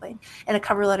couldn't be explained. And a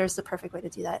cover letter is the perfect way to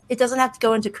do that. It doesn't have to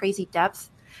go into crazy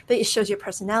depth, but it shows your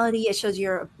personality. It shows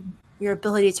your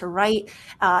ability to write,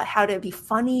 how to be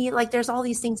funny. Like, there's all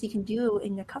these things you can do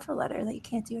in your cover letter that you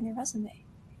can't do in your resume.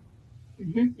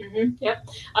 Yep.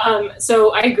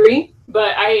 So I agree,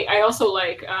 but I also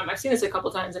like, I've seen this a couple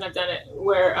times and I've done it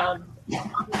where on the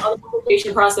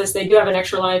application process, they do have an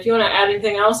extra line. If you want to add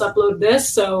anything else, upload this.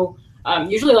 So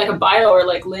usually like a bio or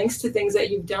like links to things that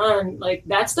you've done, like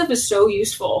that stuff is so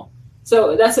useful.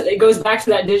 So it goes back to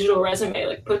that digital resume,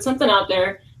 like put something out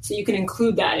there so you can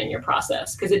include that in your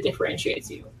process because it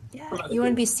differentiates you. Yeah, you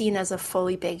want to be seen as a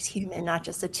fully baked human, not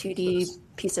just a 2D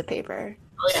piece of paper.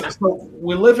 So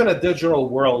we live in a digital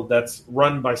world that's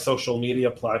run by social media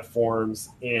platforms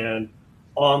and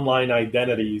online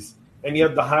identities. and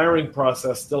yet the hiring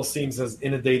process still seems as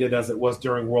inundated as it was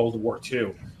during World War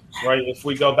II, right? If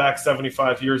we go back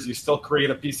 75 years, you still create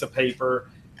a piece of paper.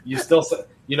 You still,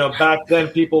 back then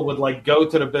people would like go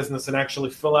to the business and actually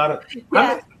fill out it.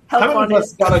 How many of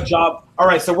us got a job? All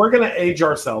right, so we're going to age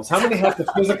ourselves. How many have to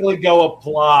physically go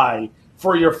apply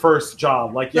for your first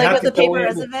job? Like you have to go in,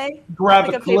 resume? Grab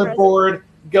like a clipboard,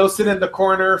 go sit in the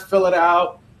corner, fill it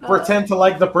out, pretend to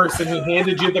like the person who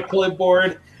handed you the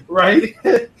clipboard, right?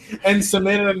 And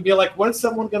submit it and be like, when's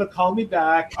someone going to call me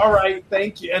back? All right,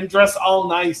 thank you. And dress all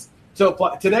nice to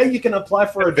apply. Today you can apply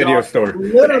for a video job store.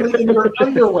 Literally in your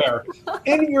underwear.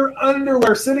 In your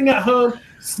underwear, sitting at home,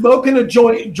 smoking a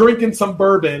joint, drinking some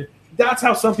bourbon. That's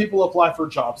how some people apply for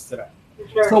jobs today.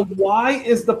 Sure. So why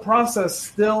is the process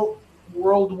still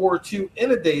World War II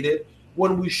inundated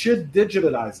when we should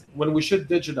digitize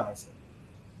it?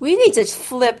 We need to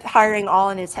flip hiring all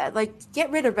in its head. Like,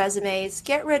 get rid of resumes,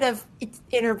 get rid of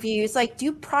interviews, like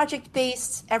do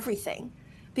project-based everything.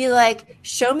 Be like,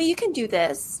 show me you can do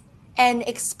this and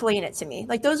explain it to me.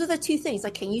 Like, those are the two things.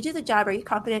 Like, can you do the job? Are you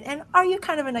competent? And are you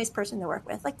kind of a nice person to work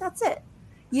with? Like, that's it.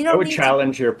 I would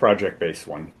challenge your project-based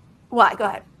one. Why? Go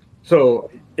ahead.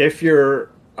 So if you're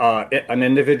an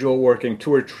individual working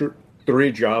 2 or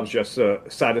 3 jobs just to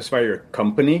satisfy your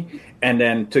company, and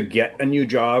then to get a new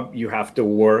job, you have to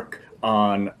work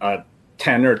on a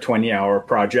 10 or 20-hour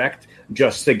project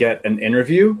just to get an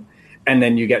interview, and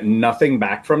then you get nothing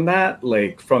back from that,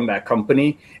 like from that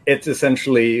company. It's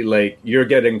essentially like you're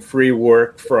getting free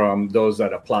work from those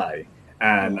that apply.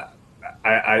 And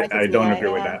I don't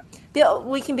agree with that. Bill,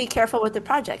 we can be careful with the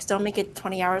projects. Don't make it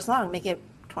 20 hours long. Make it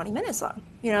 20 minutes long,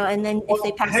 and then if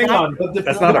they pass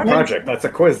that's not a project. That's a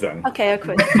quiz then. Okay, a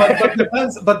quiz.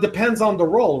 but depends on the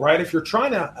role, right? If you're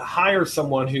trying to hire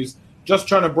someone who's just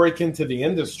trying to break into the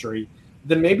industry,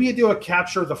 then maybe you do a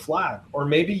capture the flag, or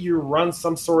maybe you run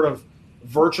some sort of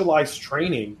virtualized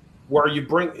training where you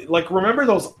bring, like, remember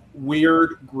those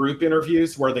weird group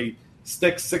interviews where they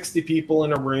stick 60 people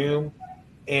in a room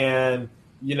and,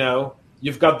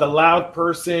 you've got the loud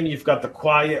person, you've got the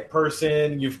quiet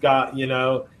person, you've got,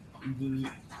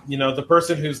 the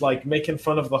person who's like making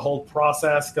fun of the whole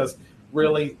process because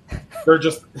really they're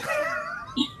just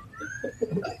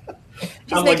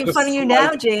making fun of you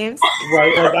now, James.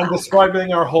 Right, like I'm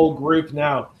describing our whole group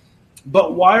now.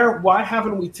 But why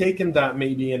haven't we taken that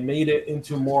maybe and made it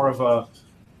into more of a,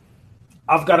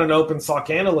 I've got an open SOC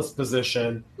analyst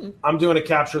position, I'm doing a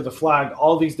capture the flag,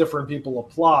 all these different people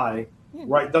apply.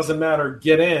 Right, doesn't matter.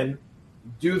 Get in,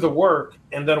 do the work,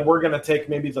 and then we're going to take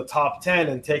maybe the top 10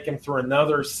 and take them through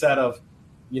another set of,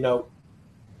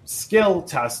 skill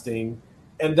testing,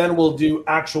 and then we'll do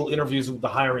actual interviews with the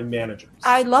hiring managers.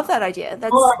 I love that idea.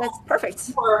 That's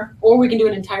perfect. Or we can do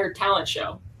an entire talent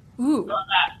show. Ooh.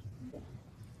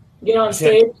 Get on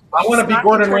stage. I want to be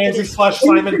Gordon Ramsay /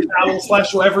 Simon Cowell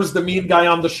 / whoever's the mean guy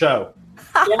on the show.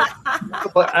 Yeah.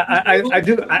 But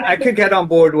I could get on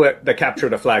board with the capture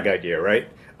the flag idea, right?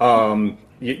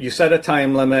 You set a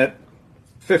time limit,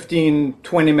 15,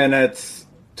 20 minutes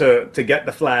to get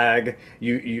the flag.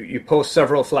 You post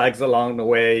several flags along the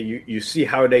way. You see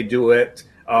how they do it.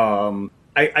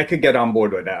 I could get on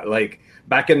board with that. Like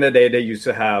back in the day, they used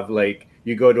to have like,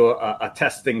 you go to a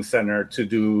testing center to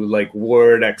do like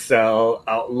Word, Excel,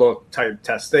 Outlook type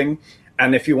testing.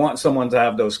 And if you want someone to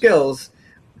have those skills,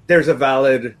 there's a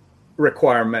valid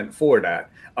requirement for that.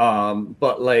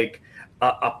 But like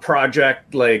a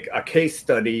project, like a case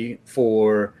study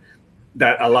for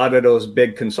that a lot of those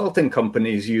big consulting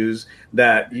companies use,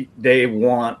 that they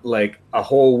want like a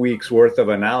whole week's worth of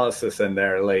analysis in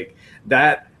there, like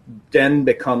that then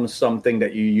becomes something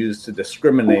that you use to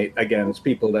discriminate against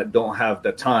people that don't have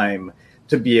the time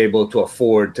to be able to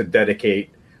afford to dedicate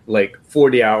like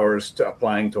 40 hours to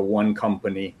applying to one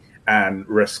company and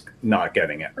risk not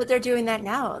getting it. But they're doing that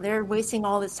now. They're wasting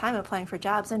all this time applying for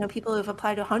jobs. I know people who've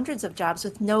applied to hundreds of jobs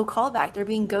with no callback. They're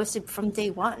being ghosted from day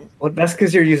one. Well, that's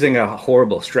because you're using a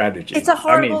horrible strategy. It's a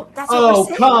horrible. That's what oh, we're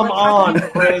saying. come on,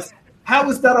 Chris. How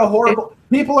is that a horrible?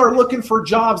 People are looking for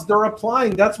jobs. They're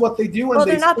applying. That's what they do. Well,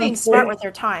 they're not being smart with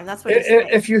their time. That's what.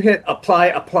 If you hit apply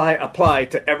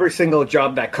to every single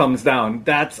job that comes down,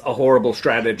 that's a horrible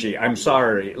strategy. I'm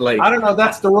sorry. Like I don't know.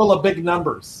 That's the rule of big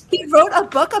numbers. He wrote a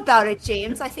book about it,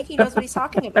 James. I think he knows what he's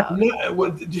talking about. You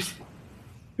want to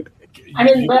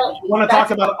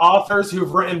talk about authors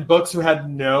who've written books who had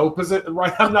no position?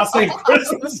 Right? I'm not saying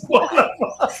Chris is one of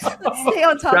them. Stay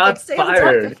on topic. Stay on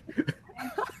topic.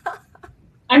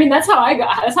 I mean, that's how I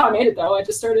made it, though. I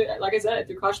just started, like I said, I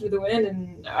threw caution to the wind,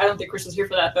 and I don't think Chris is here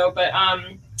for that, though. But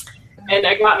and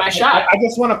I got my shot. I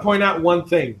just want to point out one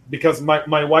thing, because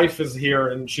my wife is here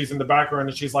and she's in the background,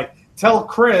 and she's like, "Tell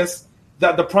Chris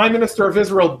that the Prime Minister of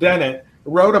Israel, Bennett,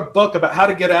 wrote a book about how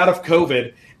to get out of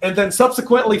COVID, and then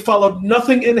subsequently followed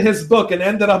nothing in his book and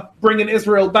ended up bringing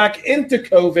Israel back into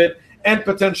COVID and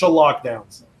potential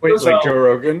lockdowns. Wait, so, like Joe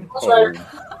Rogan?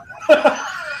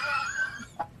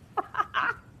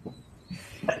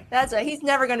 That's right. He's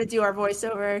never going to do our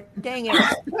voiceover. Dang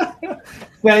it.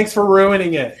 Thanks for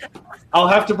ruining it. I'll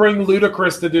have to bring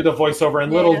Ludacris to do the voiceover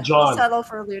and Little John. We'll settle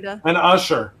for Luda. And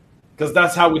Usher, because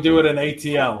that's how we do it in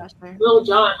ATL. Little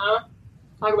John, huh?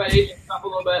 Talk about aging stuff a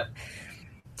little bit.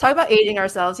 Talk about aging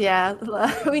ourselves, yeah.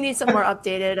 We need some more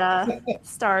updated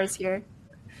stars here.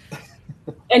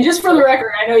 And just for the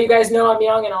record, I know you guys know I'm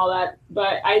young and all that,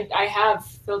 but I have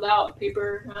filled out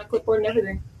paper clipboard and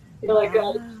everything. You know, like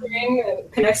a string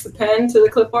that connects the pen to the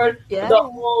clipboard. Yeah. The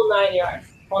whole 9 yards.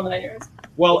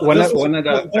 Well,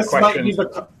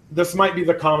 this might be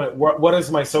the comment. What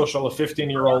is my social? A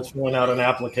 15-year-old filling out an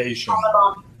application.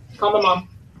 Call my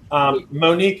mom.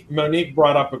 Monique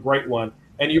brought up a great one.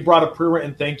 And you brought a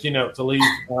pre-written thank you note to leave,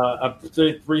 a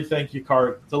free thank you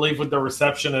card to leave with the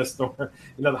receptionist, or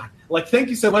like, thank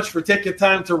you so much for taking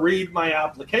time to read my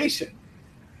application.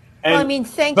 And well, I mean,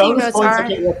 thank you notes are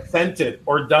scented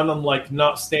or done on like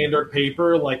not standard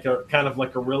paper, like a kind of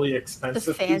like a really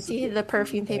expensive, the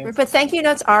perfume paper. But thank you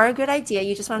notes are a good idea.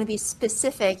 You just want to be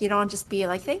specific. You don't just be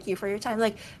like, thank you for your time.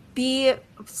 Like, be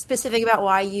specific about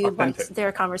why you liked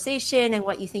their conversation and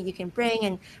what you think you can bring,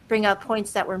 and bring up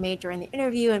points that were made during the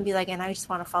interview, and be like, and I just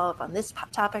want to follow up on this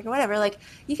topic or whatever. Like,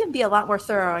 you can be a lot more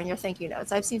thorough in your thank you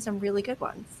notes. I've seen some really good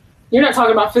ones. You're not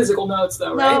talking about physical notes,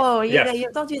 though, right? No,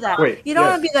 you don't do that. Wait, you don't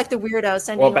want to be like the weirdo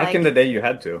sending. Well, back in the day, you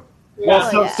had to.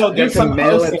 Well, so you had to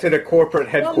mail it to the corporate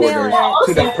headquarters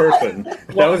to the person.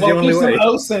 That was the only way.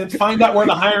 OSINT, find out where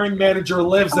the hiring manager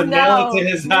lives and mail it to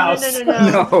his house.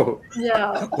 No.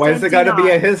 Why is it got to be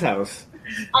at his house?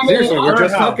 Seriously, we're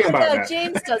just talking about that.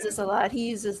 James does this a lot. He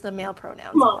uses the male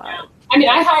pronouns. Come on, now. I mean,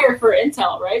 I hire for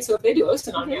Intel, right? So if they do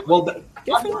OSINT on here, well, good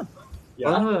for them.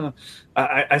 Yeah.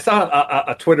 I saw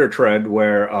a Twitter thread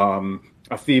where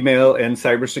a female in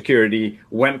cybersecurity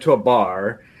went to a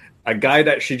bar. A guy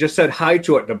that she just said hi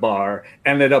to at the bar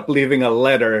ended up leaving a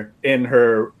letter in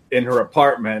her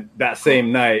apartment that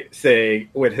same night, say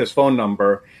with his phone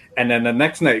number. And then the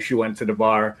next night she went to the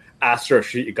bar, asked her if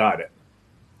she got it.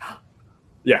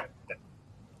 Yeah,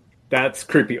 that's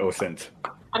creepy, OSINT.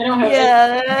 I don't have.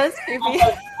 Yeah, that's creepy.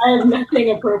 I have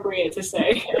nothing appropriate to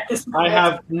say. I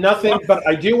have nothing, but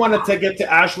I do want to get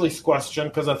to Ashley's question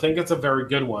because I think it's a very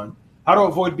good one. How to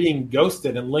avoid being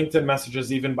ghosted in LinkedIn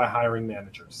messages, even by hiring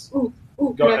managers. Go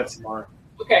ahead, Samara.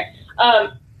 Okay.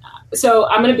 So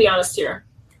I'm going to be honest here.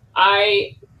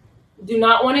 I do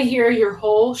not want to hear your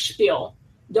whole spiel.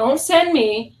 Don't send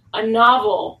me a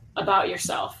novel about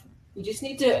yourself. You just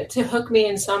need to hook me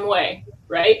in some way,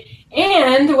 right?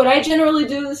 And what I generally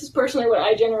do, this is personally what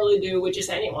I generally do, which is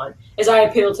anyone, is I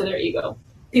appeal to their ego.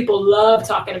 People love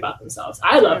talking about themselves.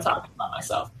 I love talking about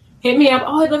myself. Hit me up.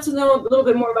 Oh, I'd love to know a little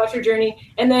bit more about your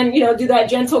journey. And then, do that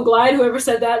gentle glide, whoever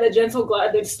said that gentle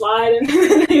glide, they'd slide and,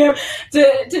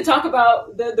 to talk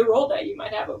about the role that you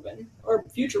might have open or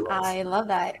future roles. I love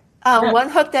that. One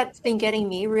hook that's been getting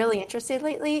me really interested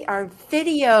lately are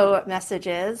video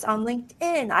messages on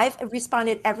LinkedIn. I've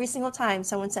responded every single time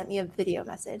someone sent me a video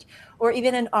message or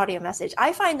even an audio message.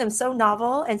 I find them so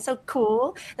novel and so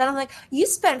cool that I'm like, you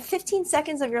spent 15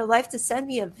 seconds of your life to send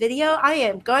me a video. I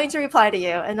am going to reply to you.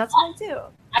 And that's what I do.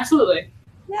 Absolutely.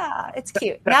 Yeah, it's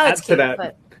cute. Now it's cute.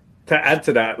 To add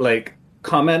to that, like,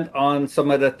 comment on some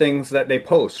of the things that they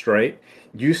post, right?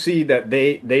 You see that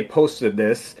they posted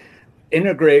this.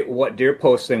 Integrate what they're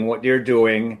posting, what they're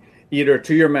doing, either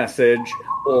to your message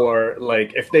or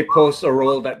like if they post a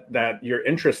role that you're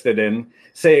interested in,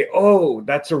 say, oh,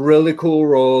 that's a really cool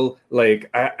role.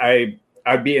 Like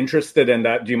I'd be interested in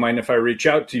that. Do you mind if I reach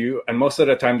out to you? And most of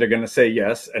the time they're going to say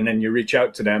yes. And then you reach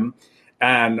out to them.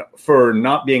 And for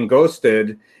not being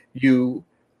ghosted, you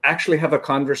actually have a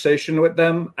conversation with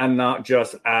them and not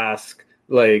just ask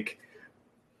like,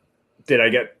 did I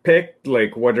get picked?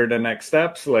 Like, what are the next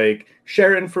steps? Like,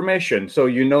 share information so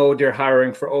they're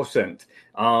hiring for OSINT.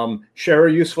 Share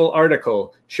a useful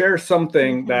article. Share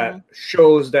something that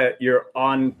shows that you're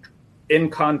in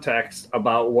context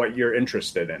about what you're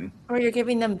interested in. Or you're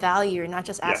giving them value. You're not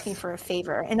just asking for a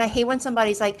favor. And I hate when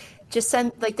somebody's like,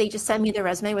 they just send me their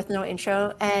resume with no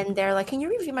intro. And they're like, can you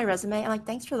review my resume? I'm like,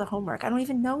 thanks for the homework. I don't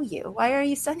even know you. Why are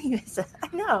you sending me this?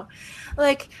 I know.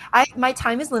 Like, my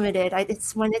time is limited.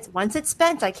 Once it's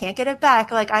spent, I can't get it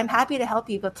back. Like, I'm happy to help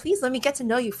you, but please let me get to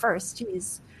know you first.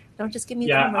 Jeez. Don't just give me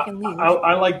the homework and leave.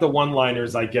 I like the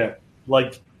one-liners I get.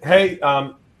 Like, hey,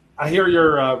 I hear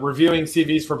you're reviewing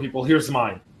CVs for people. Here's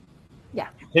mine. Yeah.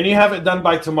 can you have it done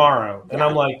by tomorrow? And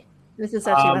I'm like, this is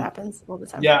actually what happens all the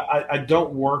time. Yeah, I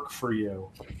don't work for you.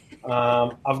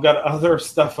 I've got other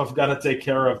stuff I've got to take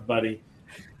care of, buddy.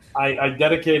 I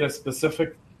dedicate a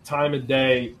specific time a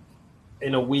day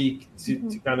in a week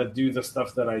to kind of do the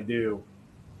stuff that I do.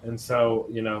 And so,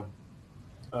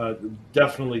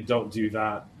 definitely don't do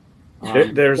that.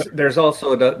 There's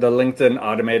also the LinkedIn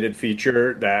automated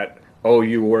feature that,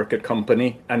 you work at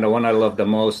company. And the one I love the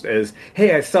most is,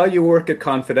 hey, I saw you work at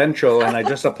Confidential and I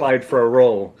just applied for a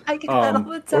role. I get that all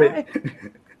the time.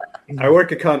 I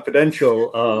work at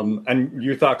Confidential, and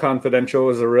you thought Confidential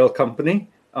was a real company?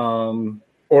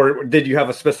 Or did you have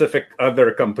a specific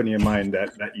other company in mind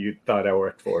that you thought I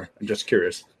worked for? I'm just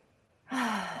curious.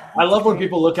 I love when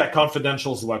people look at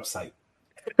Confidential's website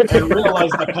and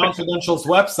realize that Confidential's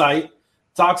website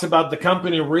talks about the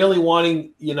company really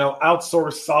wanting,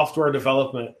 outsource software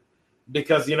development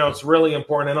because, it's really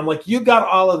important. And I'm like, you got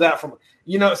all of that from,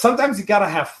 sometimes you got to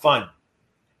have fun.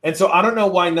 And so I don't know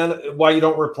why you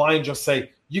don't reply and just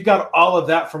say, you got all of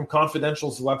that from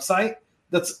Confidential's website.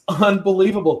 That's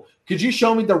unbelievable. Could you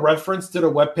show me the reference to the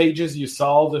web pages you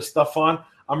saw all this stuff on?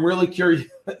 I'm really curious.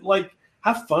 Like,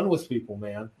 have fun with people,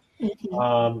 man.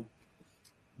 Mm-hmm.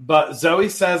 But Zoe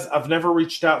says, I've never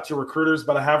reached out to recruiters,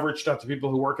 but I have reached out to people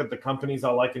who work at the companies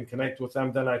I like and connect with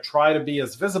them. Then I try to be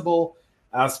as visible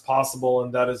as possible.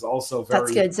 And that is also very...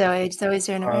 That's good, Zoe. Zoe's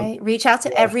doing it right. Reach out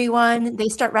to everyone. They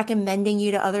start recommending you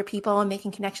to other people and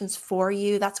making connections for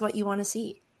you. That's what you want to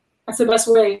see. That's the best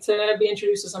way to be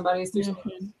introduced to somebody is through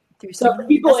someone. So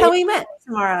that's how we met,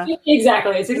 Samara.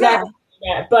 Exactly. It's exactly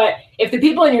that. But if the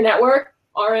people in your network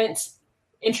aren't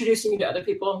introducing you to other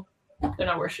people, they're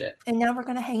not worth shit. And now we're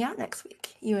going to hang out next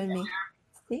week, you and me.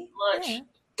 See? Lunch. Yeah.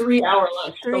 3-hour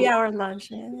lunch. 3-hour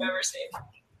lunch. Yeah. I've ever seen.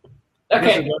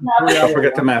 Okay. Don't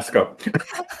forget to mask up.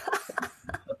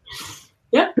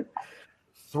 Yeah.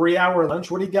 3-hour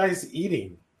lunch? What are you guys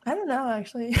eating? I don't know,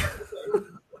 actually.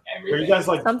 Are you guys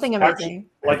like something amazing?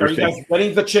 Are you guys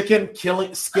getting the chicken,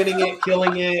 skinning it,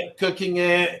 killing it, cooking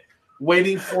it,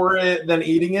 waiting for it, then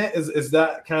eating it? Is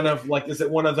that kind of like, is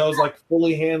it one of those like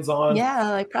fully hands-on? Yeah,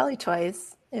 like probably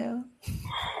twice. Yeah.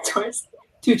 Twice.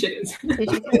 2 chickens. 2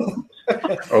 chickens.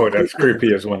 Oh, that's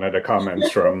creepy is one of the comments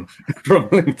from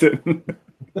LinkedIn.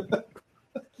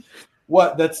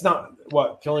 What? That's not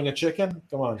killing a chicken?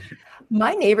 Come on.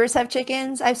 My neighbors have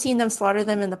chickens. I've seen them slaughter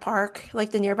them in the park,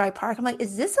 like the nearby park. I'm like,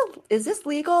 is this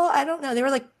legal? I don't know. They were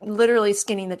like literally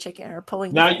skinning the chicken or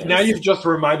pulling. Now you've just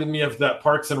reminded me of that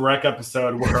Parks and Rec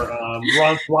episode where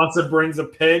Ron Swanson brings a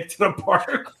pig to the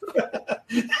park.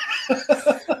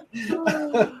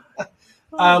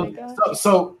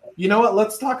 So you know what?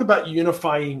 Let's talk about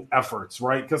unifying efforts,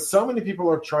 right? Because so many people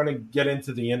are trying to get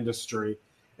into the industry.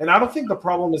 And I don't think the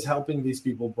problem is helping these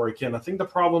people break in. I think the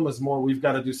problem is more we've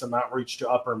got to do some outreach to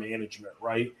upper management,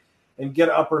 right? And get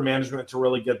upper management to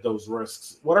really get those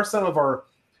risks. What are some of our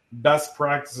best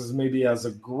practices maybe as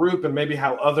a group and maybe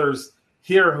how others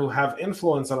here who have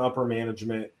influence on upper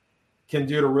management can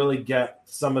do to really get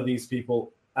some of these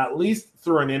people at least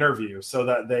through an interview so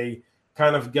that they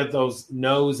kind of get those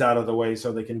no's out of the way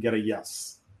so they can get a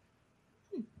yes?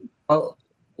 I'll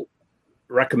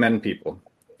recommend people.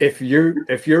 If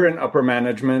you're in upper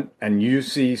management and you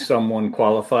see someone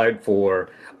qualified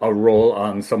for a role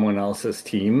on someone else's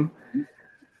team,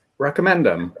 recommend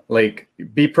them. Like,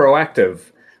 be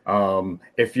proactive.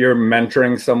 If you're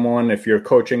mentoring someone, if you're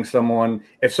coaching someone,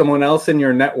 if someone else in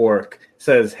your network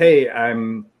says, hey,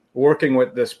 I'm working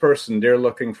with this person, they're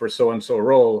looking for so-and-so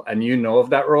role, and you know of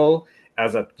that role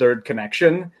as a third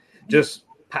connection, just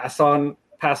pass on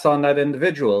that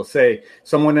individual. Say,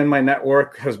 someone in my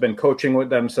network has been coaching with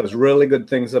them, says really good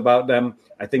things about them.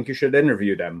 I think you should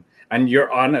interview them. And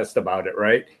you're honest about it,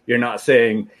 right? You're not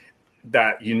saying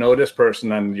that you know this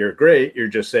person and you're great. You're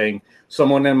just saying,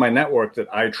 someone in my network that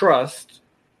I trust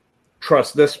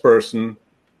this person,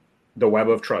 the web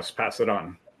of trust, pass it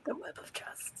on. The web of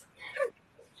trust.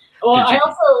 Well,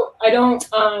 I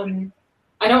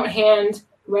don't hand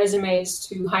resumes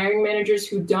to hiring managers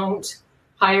who don't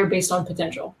hire based on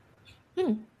potential,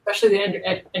 especially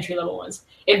the entry level ones.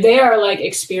 If they are like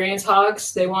experience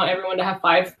hogs, they want everyone to have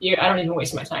 5 years. I don't even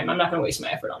waste my time. I'm not going to waste my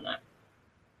effort on that.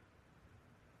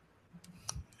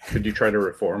 Could you try to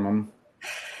reform them?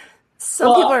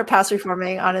 Some people are past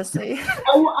reforming, honestly.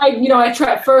 I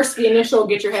try first the initial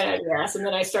get your head out of your ass, and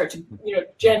then I start to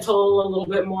gentle a little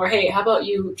bit more. Hey, how about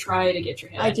you try to get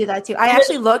your head? I do that too. I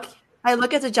actually look I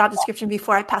look at the job description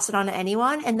before I pass it on to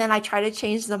anyone, and then I try to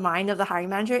change the mind of the hiring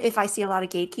manager if I see a lot of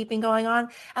gatekeeping going on.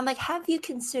 I'm like, have you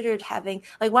considered having,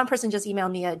 like, one person just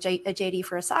emailed me a JD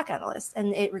for a SOC analyst,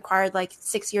 and it required like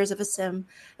 6 years of a SIM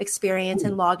experience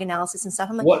and log analysis and stuff.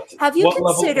 I'm like, have you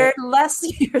considered less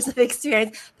years of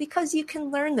experience, because you can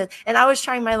learn this? And I was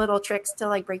trying my little tricks to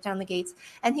like break down the gates,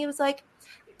 and he was like,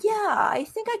 yeah, I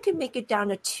think I could make it down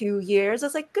to 2 years. I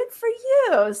was like, good for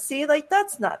you. See, like,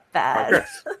 that's not bad.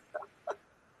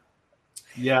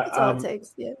 Yeah, that's all it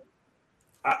takes. Yeah,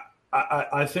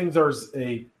 I think there's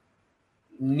a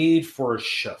need for a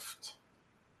shift,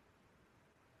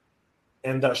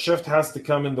 and that shift has to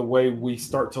come in the way we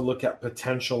start to look at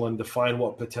potential and define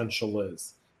what potential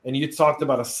is. And you talked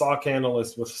about a SOC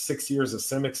analyst with 6 years of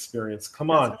SIM experience.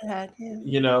 Come on,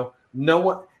 you know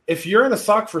what? If you're in a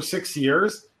SOC for 6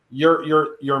 years,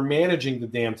 you're managing the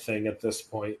damn thing at this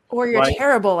point, or you're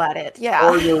terrible at it. Yeah,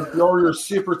 or you're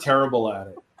super terrible at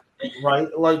it. Right,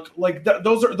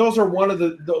 those are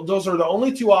the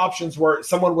only two options where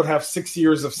someone would have 6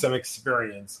 years of SIM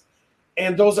experience,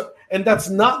 and that's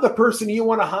not the person you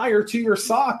want to hire to your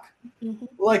SOC. Mm-hmm.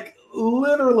 Like,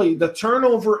 literally, the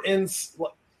turnover in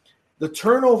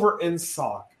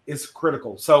SOC is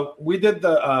critical. So we did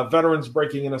the veterans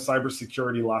breaking into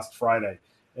cybersecurity last Friday,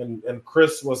 and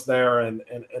Chris was there, and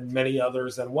many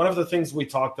others. And one of the things we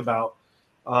talked about,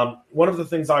 one of the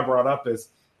things I brought up is,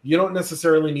 you don't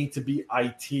necessarily need to be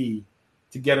IT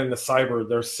to get into cyber.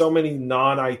 There's so many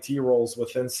non-IT roles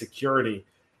within security.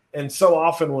 And so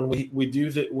often when we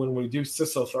do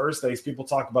CISO Thursdays, people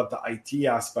talk about the IT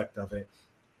aspect of it.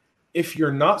 If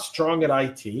you're not strong at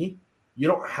IT, you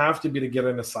don't have to be to get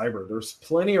into cyber. There's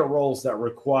plenty of roles that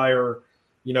require,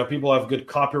 people have good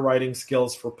copywriting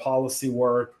skills for policy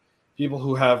work, people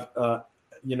who have, kind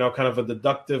of a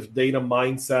deductive data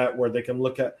mindset where they can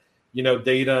look at,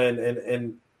 data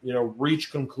and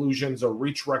reach conclusions or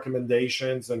reach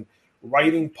recommendations, and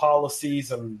writing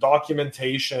policies and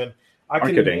documentation.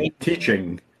 Marketing,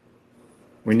 teaching.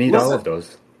 We need all of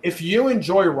those. If you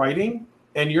enjoy writing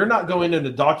and you're not going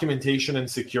into documentation and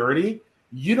security,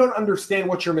 you don't understand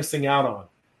what you're missing out on.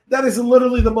 That is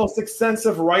literally the most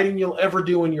extensive writing you'll ever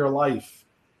do in your life.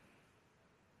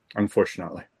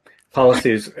 Unfortunately.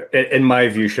 Policies, in my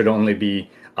view, should only be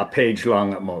a page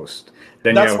long at most.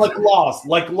 Then that's like laws.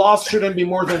 Like, laws shouldn't be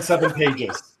more than 7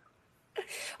 pages.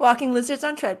 Walking lizards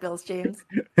on treadmills, James.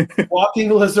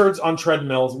 Walking lizards on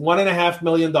treadmills. $1.5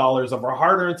 million of our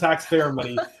hard-earned taxpayer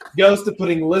money goes to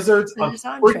putting lizards on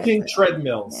freaking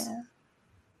treadmills. Yeah.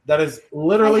 That is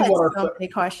literally what our. So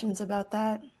many questions about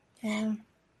that. Yeah.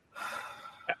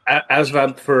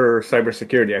 ASVAB for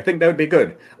cybersecurity. I think that would be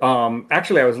good.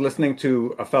 Actually, I was listening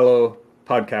to a fellow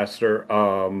podcaster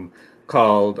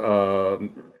called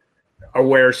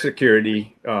Aware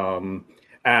Security,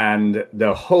 and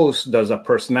the host does a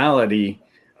personality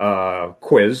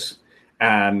quiz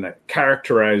and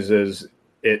characterizes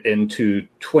it into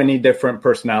 20 different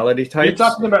personality types. You're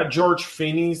talking about George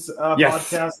Feeney's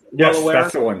podcast? Yes,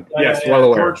 that's the one. Yes, well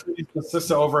aware. George Feeney's the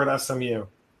CISO over at SMU.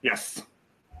 Yes.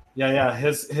 Yeah.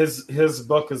 His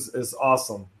book is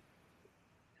awesome.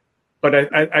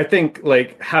 But I think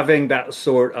like having that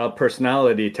sort of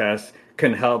personality test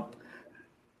can help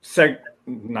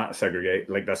not segregate,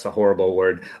 like that's a horrible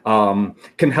word,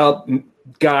 can help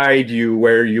guide you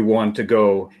where you want to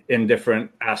go in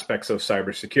different aspects of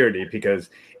cybersecurity. Because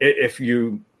if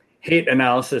you hate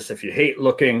analysis, if you hate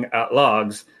looking at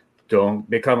logs, don't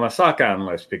become a SOC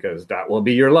analyst, because that will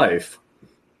be your life.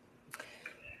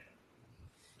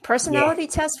 Personality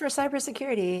test for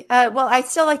cybersecurity. Well, I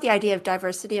still like the idea of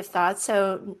diversity of thought.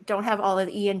 So don't have all of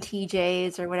the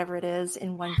ENTJs or whatever it is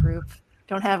in one group.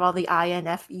 Don't have all the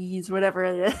INFEs, whatever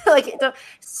it is. Like,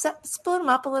 split them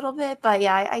up a little bit. But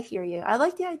yeah, I hear you. I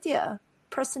like the idea.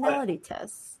 Personality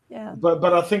tests. Yeah. But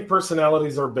I think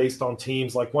personalities are based on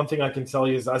teams. Like, one thing I can tell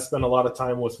you is I spent a lot of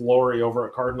time with Lori over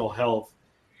at Cardinal Health,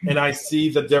 and I see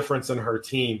the difference in her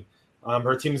team.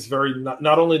 Her team is very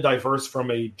not only diverse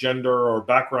from a gender or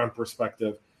background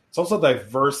perspective, it's also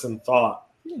diverse in thought.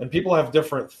 And people have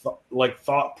different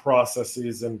thought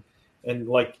processes, and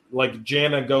like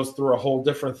Jana goes through a whole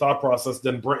different thought process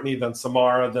than Brittany, than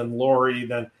Samara, than Lori,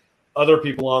 than other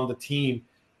people on the team.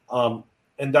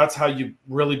 And that's how you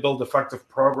really build effective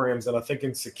programs. And I think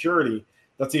in security,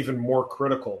 that's even more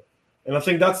critical. And I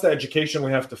think that's the education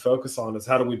we have to focus on, is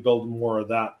how do we build more of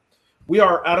that? We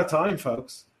are out of time,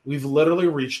 folks. We've literally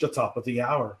reached the top of the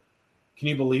hour. Can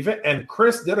you believe it? And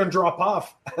Chris didn't drop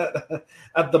off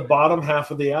at the bottom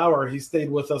half of the hour. He stayed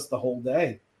with us the whole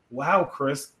day. Wow,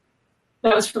 Chris.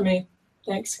 That was for me.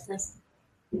 Thanks, Chris.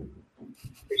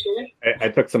 Appreciate it. I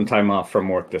took some time off from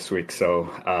work this week, so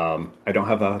I don't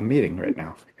have a meeting right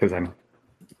now because I'm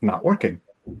not working.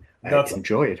 I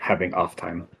enjoyed having off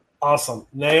time. Awesome.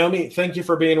 Naomi, thank you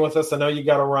for being with us. I know you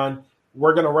got to run.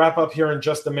 We're going to wrap up here in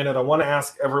just a minute. I want to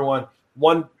ask everyone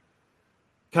one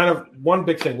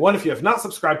big thing. One, if you have not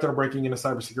subscribed to the Breaking Into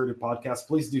Cybersecurity podcast,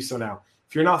 please do so now.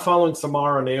 If you're not following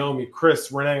Samara, Naomi,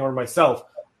 Chris, Renee, or myself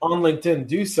on LinkedIn,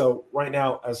 do so right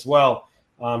now as well.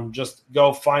 Just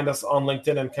go find us on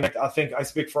LinkedIn and connect. I think I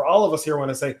speak for all of us here when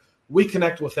I say we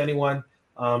connect with anyone.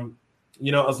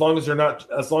 As long as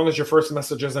your first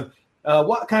message isn't,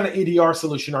 what kind of EDR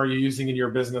solution are you using in your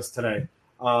business today?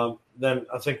 Then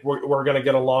I think we're going to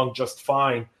get along just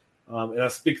fine. And I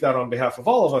speak that on behalf of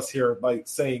all of us here by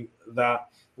saying that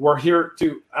we're here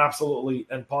to absolutely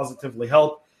and positively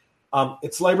help.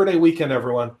 It's Labor Day weekend,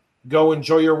 everyone. Go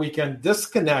enjoy your weekend.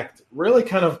 Disconnect, really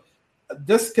kind of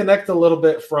disconnect a little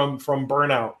bit from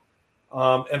burnout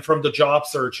and from the job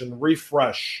search and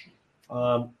refresh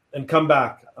and come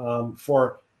back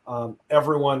for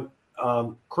everyone.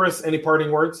 Chris, any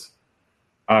parting words?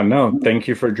 No, thank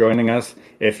you for joining us.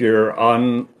 If you're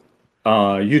on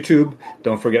YouTube,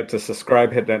 don't forget to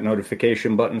subscribe, hit that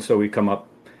notification button so we come up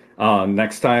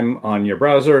next time on your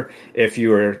browser. If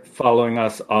you are following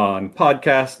us on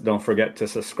podcast, don't forget to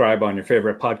subscribe on your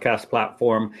favorite podcast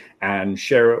platform and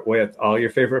share it with all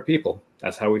your favorite people.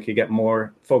 That's how we could get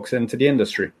more folks into the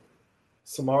industry.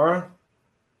 Samara?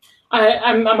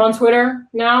 I'm on Twitter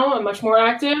now. I'm much more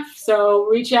active. So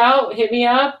reach out, hit me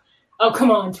up. Oh, come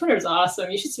on. Twitter's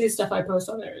awesome. You should see the stuff I post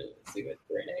on there. It's a good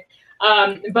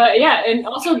day. But yeah, and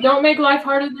also don't make life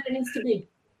harder than it needs to be.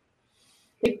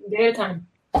 Take a day at a time.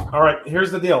 All right,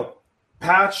 here's the deal.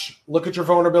 Patch, look at your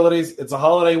vulnerabilities. It's a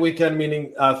holiday weekend,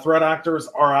 meaning threat actors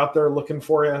are out there looking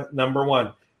for you, number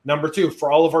one. Number two,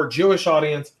 for all of our Jewish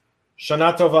audience,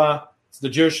 Shana Tova. It's the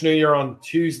Jewish New Year on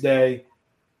Tuesday,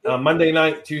 Monday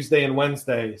night, Tuesday, and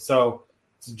Wednesday. So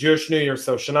it's Jewish New Year.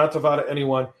 So Shana Tova to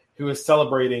anyone who is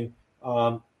celebrating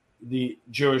the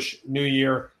Jewish New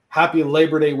Year. Happy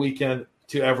Labor Day weekend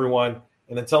to everyone.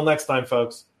 And until next time,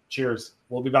 folks, cheers.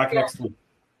 We'll be back next week.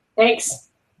 Thanks.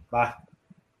 Bye.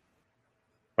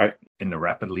 Bye. In the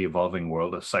rapidly evolving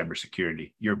world of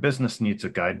cybersecurity, your business needs a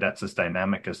guide that's as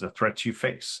dynamic as the threats you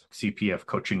face. CPF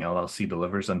Coaching LLC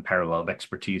delivers unparalleled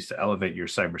expertise to elevate your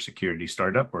cybersecurity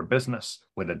startup or business.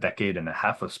 With a decade and a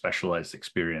half of specialized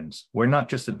experience, we're not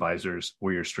just advisors,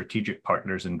 we're your strategic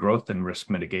partners in growth and risk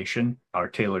mitigation. Our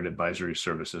tailored advisory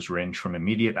services range from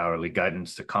immediate hourly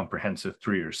guidance to comprehensive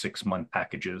 3 or 6 month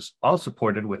packages, all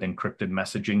supported with encrypted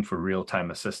messaging for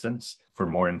real-time assistance. For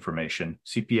more information,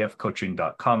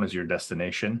 cpfcoaching.com is your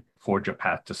destination. Forge a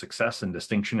path to success and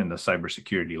distinction in the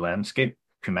cybersecurity landscape.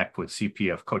 Connect with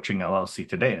CPF Coaching LLC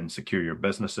today and secure your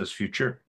business's future.